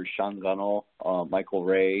actors Sean Gunnell, Michael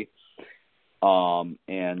Ray,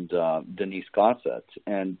 and Denise Gossett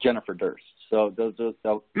and Jennifer Durst. So that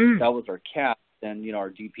was our cast, and our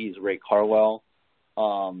DP is Ray Carwell,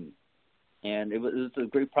 and it was a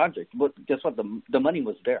great project. But guess what? The money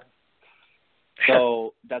was there,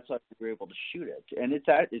 so that's why we were able to shoot it. And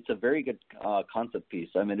it's a very good concept piece.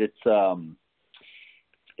 I mean,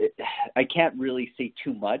 I can't really say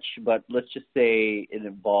too much, but let's just say it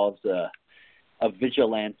involves a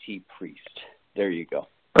vigilante priest. There you go.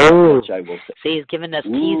 Oh, which I will say. See, he's giving us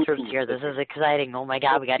teasers here. This is exciting. Oh, my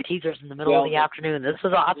God, we got teasers in the middle of the afternoon. This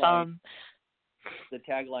is awesome. The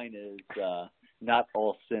tagline is, not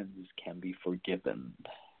all sins can be forgiven.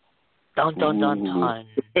 Dun, dun, dun, dun.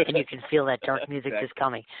 And you can feel that dark music just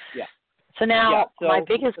coming. Yeah. So now, my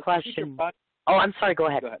biggest question. Oh, I'm sorry. Go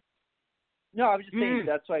ahead. No, I was just saying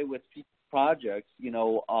that's why with projects,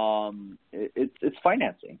 it's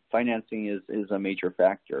financing. Financing is a major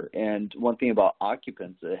factor, and one thing about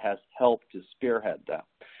Occupants, it has helped to spearhead that.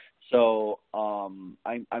 So I'm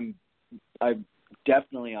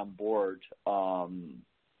definitely on board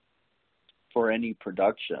for any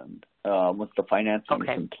production once the financing is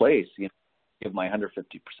in place. Give my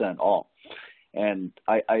 150% all, and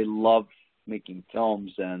I love making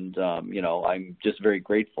films, and I'm just very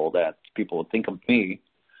grateful that people would think of me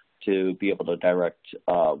to be able to direct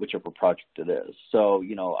whichever project it is. So,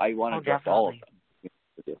 I want to direct all of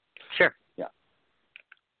them. Sure. Yeah.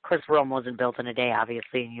 Of course, Rome wasn't built in a day,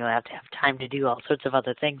 obviously, and you have to have time to do all sorts of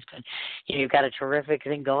other things. But you've got a terrific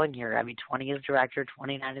thing going here. I mean, 20 as director,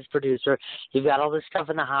 29 as producer. You've got all this stuff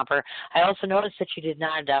in the hopper. I also noticed that you did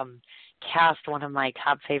not cast one of my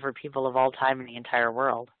top favorite people of all time in the entire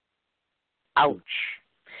world. Ouch.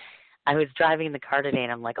 I was driving in the car today,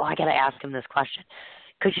 and I'm like, I got to ask him this question.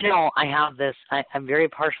 Because, I have this, I'm very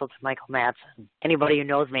partial to Michael Madsen. Anybody who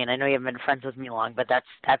knows me, and I know you haven't been friends with me long, but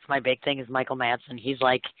that's my big thing is Michael Madsen. He's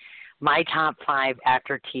like my top 5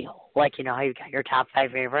 actor teal. Like, how you got your top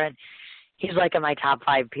 5 favorite? He's like in my top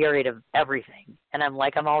 5 period of everything. And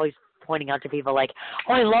I'm always pointing out to people like,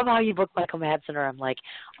 I love how you booked Michael Madsen. Or I'm like,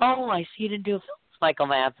 I see you didn't do a film with Michael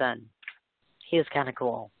Madsen. He is kind of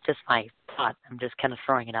cool. Just my thought. I'm just kind of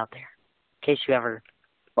throwing it out there in case you ever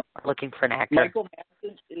are looking for an actor. Michael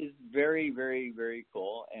Madsen is very, very, very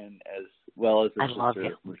cool, and as well as his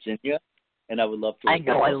sister Virginia. And I would love to. I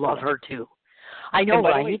know, I love her too. I know,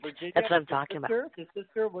 right? Way, Virginia, that's what I'm talking about. His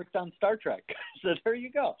sister worked on Star Trek, so there you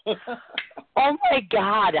go. Oh my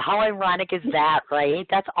God, how ironic is that, right?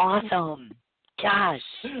 That's awesome. Gosh,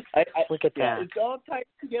 look at that. It's all tied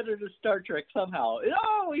together to Star Trek somehow. It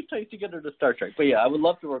always ties together to Star Trek. But yeah, I would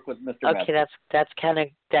love to work with Mr. Okay, that's kind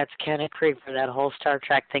of creepy for that whole Star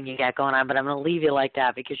Trek thing you got going on. But I'm going to leave you like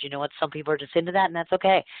that because you know what? Some people are just into that, and that's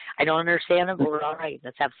okay. I don't understand it, but we're all right.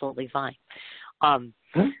 That's absolutely fine.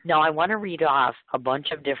 Now, I want to read off a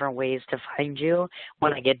bunch of different ways to find you.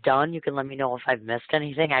 When I get done, you can let me know if I've missed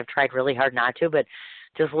anything. I've tried really hard not to, but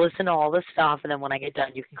just listen to all this stuff, and then when I get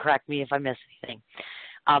done, you can correct me if I miss anything.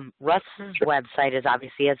 Russ's website is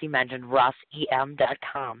obviously, as he mentioned,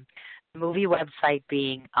 russem.com. The movie website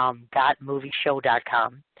being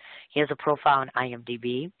gotmovieshow.com. He has a profile on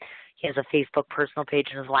IMDb. He has a Facebook personal page,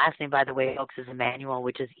 and his last name, by the way, folks, is Emanuel,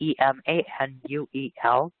 which is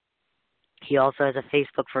Emanuel. He also has a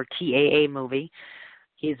Facebook for TAA Movie.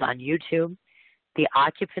 He's on YouTube. The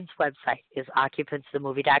Occupants website is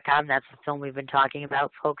occupantsthemovie.com. That's the film we've been talking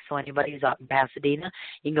about, folks. So anybody who's out in Pasadena,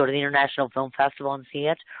 you can go to the International Film Festival and see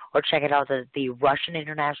it, or check it out at the Russian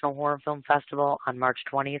International Horror Film Festival on March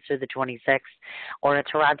 20th through the 26th, or at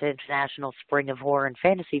Toronto International Spring of Horror and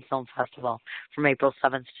Fantasy Film Festival from April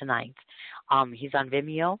 7th to 9th. He's on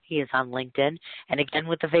Vimeo. He is on LinkedIn. And again,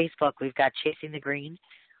 with the Facebook, we've got Chasing the Green,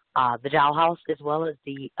 The Dollhouse, as well as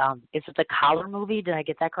the, is it the Collar movie? Did I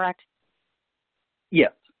get that correct?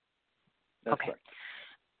 Yes. That's okay. Correct.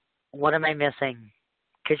 What am I missing?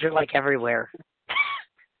 Because you're like everywhere.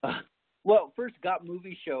 Well, first, Got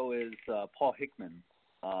Movie Show is Paul Hickman's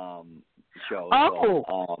show. Oh,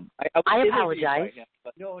 so, I apologize. Him,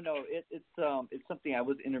 but no, it's something I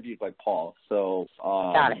was interviewed by Paul. So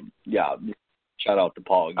got it. Yeah, shout out to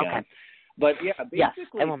Paul again. Okay. But yeah, basically, yes,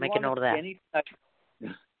 I will make a note of that.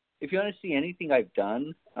 If you want to see anything I've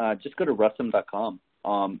done, just go to russem.com.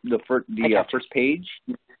 The first page,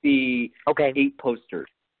 you see 8 posters,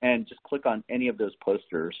 and just click on any of those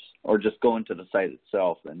posters, or just go into the site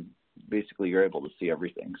itself, and basically you're able to see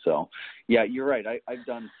everything. So, yeah, you're right. I've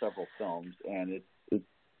done several films, and it's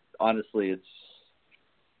honestly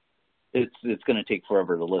it's going to take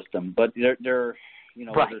forever to list them. But they're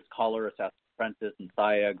whether it's Collar, Assassins Apprentice, and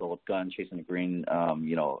Saya, Girl with Gun, Chasing the Green,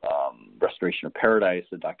 Restoration of Paradise,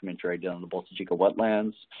 the documentary I did on the Bolsa Chica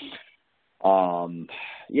wetlands.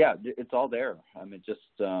 Yeah, it's all there. I mean, just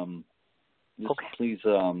please,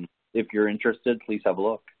 if you're interested, please have a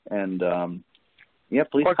look. And,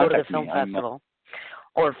 please or go to the contact film me. festival.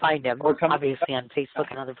 Or find him, obviously, on Facebook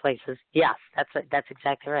and other places. Yes, that's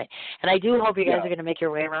exactly right. And I do hope you guys are going to make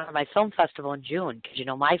your way around to my film festival in June, because,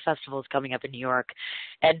 my festival is coming up in New York,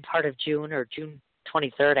 and part of June, or June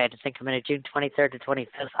 23rd, I had to think a minute, June 23rd to 25th,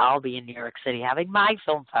 I'll be in New York City having my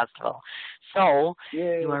film festival. So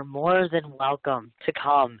you are more than welcome to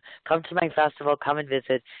come to my festival, come and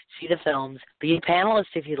visit, see the films, be a panelist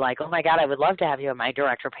if you'd like. Oh, my God, I would love to have you on my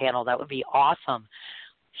director panel. That would be awesome.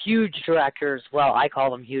 Huge directors, well, I call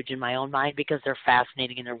them huge in my own mind because they're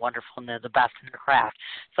fascinating and they're wonderful and they're the best in their craft.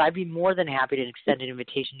 So I'd be more than happy to extend an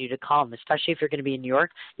invitation to you to come, especially if you're going to be in New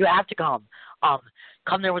York. You have to come.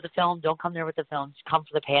 Come there with the film. Don't come there with the film. Just come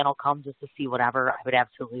for the panel. Come just to see whatever. I would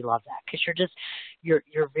absolutely love that because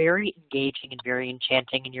you're very engaging and very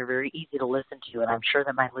enchanting, and you're very easy to listen to. And I'm sure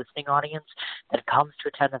that my listening audience that comes to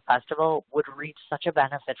attend the festival would reap such a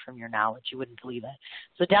benefit from your knowledge. You wouldn't believe it.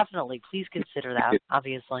 So definitely, please consider that,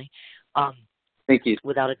 obviously. Thank you.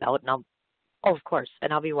 Without a doubt. And of course.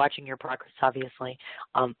 And I'll be watching your progress, obviously.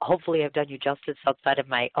 Hopefully I've done you justice outside of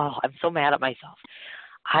I'm so mad at myself.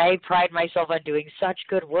 I pride myself on doing such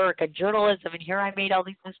good work on journalism, and here I made all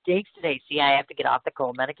these mistakes today. See, I have to get off the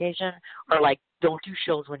cold medication, or don't do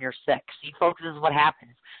shows when you're sick. See, folks, this is what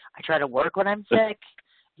happens. I try to work when I'm sick.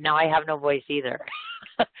 Now I have no voice either.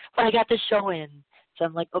 But I got the show in. So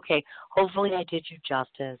I'm like, okay, hopefully I did you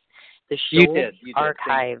justice. The show will be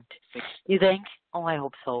archived. You think? Oh, I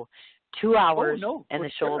hope so. 2 hours, and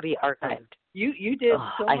the show will be archived. You did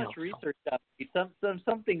so much research on me.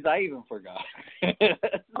 Some things I even forgot.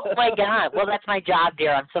 Oh my God! Well, that's my job,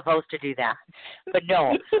 dear. I'm supposed to do that. But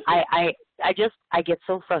no, I get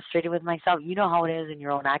so frustrated with myself. You know how it is in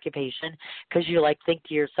your own occupation, because you think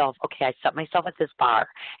to yourself, okay, I set myself at this bar,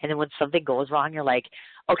 and then when something goes wrong, you're like,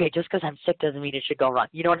 okay, just because I'm sick doesn't mean it should go wrong.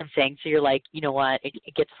 You know what I'm saying? So you're like, you know what?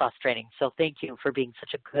 It gets frustrating. So thank you for being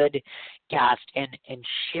such a good guest and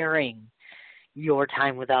sharing your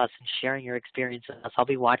time with us and sharing your experience with us. I'll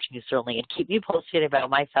be watching you, certainly, and keep me posted about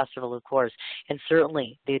my festival, of course. And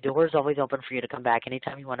certainly, the door is always open for you to come back.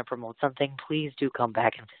 Anytime you want to promote something, please do come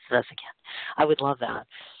back and visit us again. I would love that.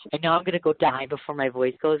 And now I'm going to go die before my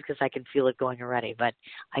voice goes because I can feel it going already. But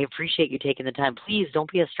I appreciate you taking the time. Please don't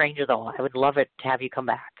be a stranger, though. I would love it to have you come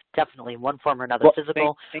back. Definitely, in one form or another,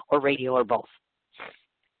 physical or radio or both.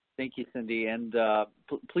 Thank you, Cindy. And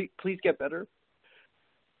please get better.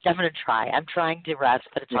 I'm going to try. I'm trying to rest,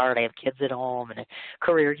 but it's hard. I have kids at home and a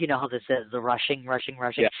career. You know how this is, the rushing.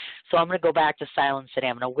 Yeah. So I'm going to go back to silence today.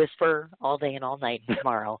 I'm going to whisper all day and all night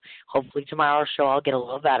tomorrow. Hopefully tomorrow's show I'll get a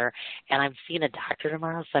little better. And I'm seeing a doctor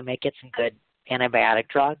tomorrow, so I might get some good antibiotic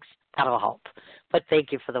drugs. That'll help. But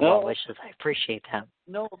thank you for the well wishes. I appreciate them.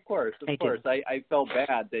 No, of course. I felt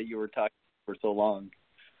bad that you were talking for so long.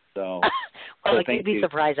 So, well, like, you'd be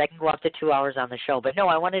surprised. I can go up to 2 hours on the show. But, no,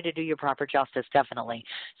 I wanted to do you proper justice, definitely.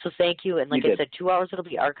 So thank you. And like I said, 2 hours it'll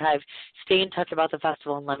be archived. Stay in touch about the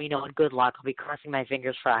festival and let me know. And good luck. I'll be crossing my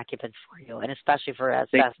fingers for Occupants for you, and especially for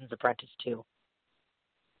Assassins Apprentice, too.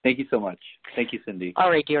 Thank you so much. Thank you, Cindy. All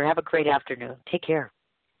right, dear. Have a great afternoon. Take care.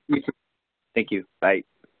 Thank you. Bye.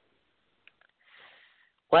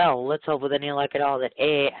 Well, let's hope with any luck at all that,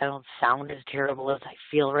 A, I don't sound as terrible as I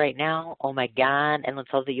feel right now. Oh, my God. And let's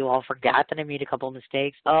hope that you all forgot that I made a couple of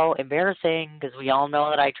mistakes. Oh, embarrassing, because we all know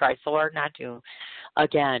that I try so hard not to.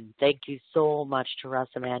 Again, thank you so much to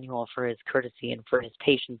Russell Emanuel for his courtesy and for his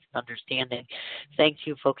patience and understanding. Thank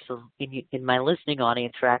you, folks in my listening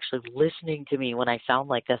audience, for actually listening to me when I sound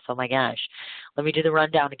like this. Oh, my gosh. Let me do the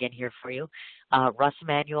rundown again here for you. Russell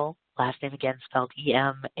Emanuel. Last name again spelled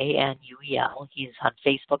Emanuel. He's on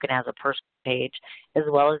Facebook and has a personal page, as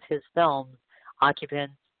well as his films,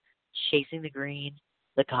 Occupants, Chasing the Green,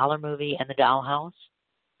 The Collar Movie, and The Dollhouse.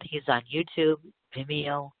 He's on YouTube,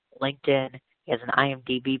 Vimeo, LinkedIn. He has an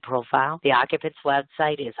IMDb profile. The Occupants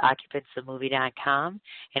website is occupantsthemovie.com,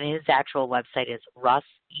 and his actual website is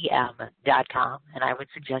russem.com. And I would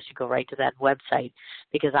suggest you go right to that website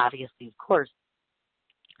because obviously, of course,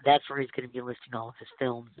 that's where he's going to be listing all of his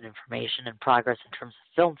films and information and progress in terms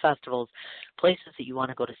of film festivals, places that you want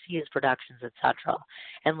to go to see his productions, etc.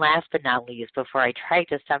 And last but not least, before I try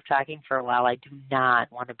to stop talking for a while, I do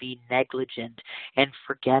not want to be negligent and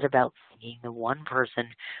forget about thanking the one person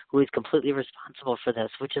who is completely responsible for this,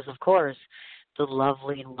 which is, of course, the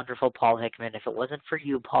lovely and wonderful Paul Hickman. If it wasn't for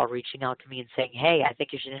you, Paul, reaching out to me and saying, hey, I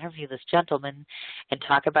think you should interview this gentleman and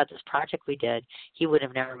talk about this project we did, he would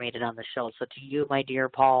have never made it on the show. So to you, my dear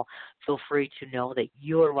Paul, feel free to know that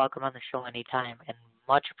you are welcome on the show anytime, and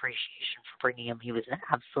much appreciation for bringing him. He was an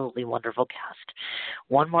absolutely wonderful guest.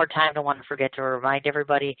 One more time, I want to forget to remind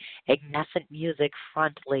everybody, Ignescent Music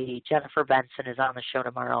front lady Jennifer Benson is on the show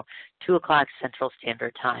tomorrow, 2 o'clock Central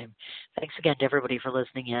Standard Time. Thanks again to everybody for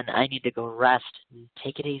listening in. I need to go rest and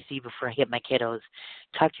take it easy before I get my kiddos.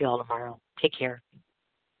 Talk to you all tomorrow. Take care.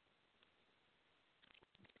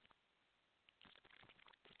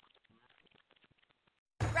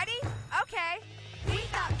 Ready? Okay. We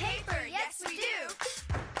got paper, yes we do.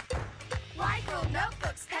 White ruled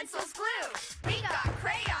notebooks, pencils, glue. We got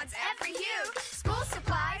crayons, every hue. School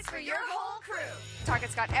supplies for your whole crew.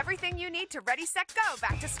 Target's got everything you need to ready, set, go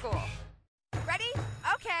back to school. Ready?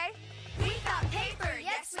 Okay. We got paper,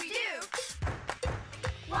 yes we do.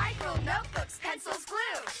 White ruled notebooks, pencils,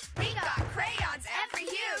 glue. We got crayons, every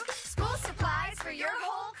hue. School supplies for your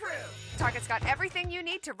whole crew. Target's got everything you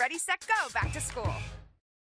need to ready, set, go back to school.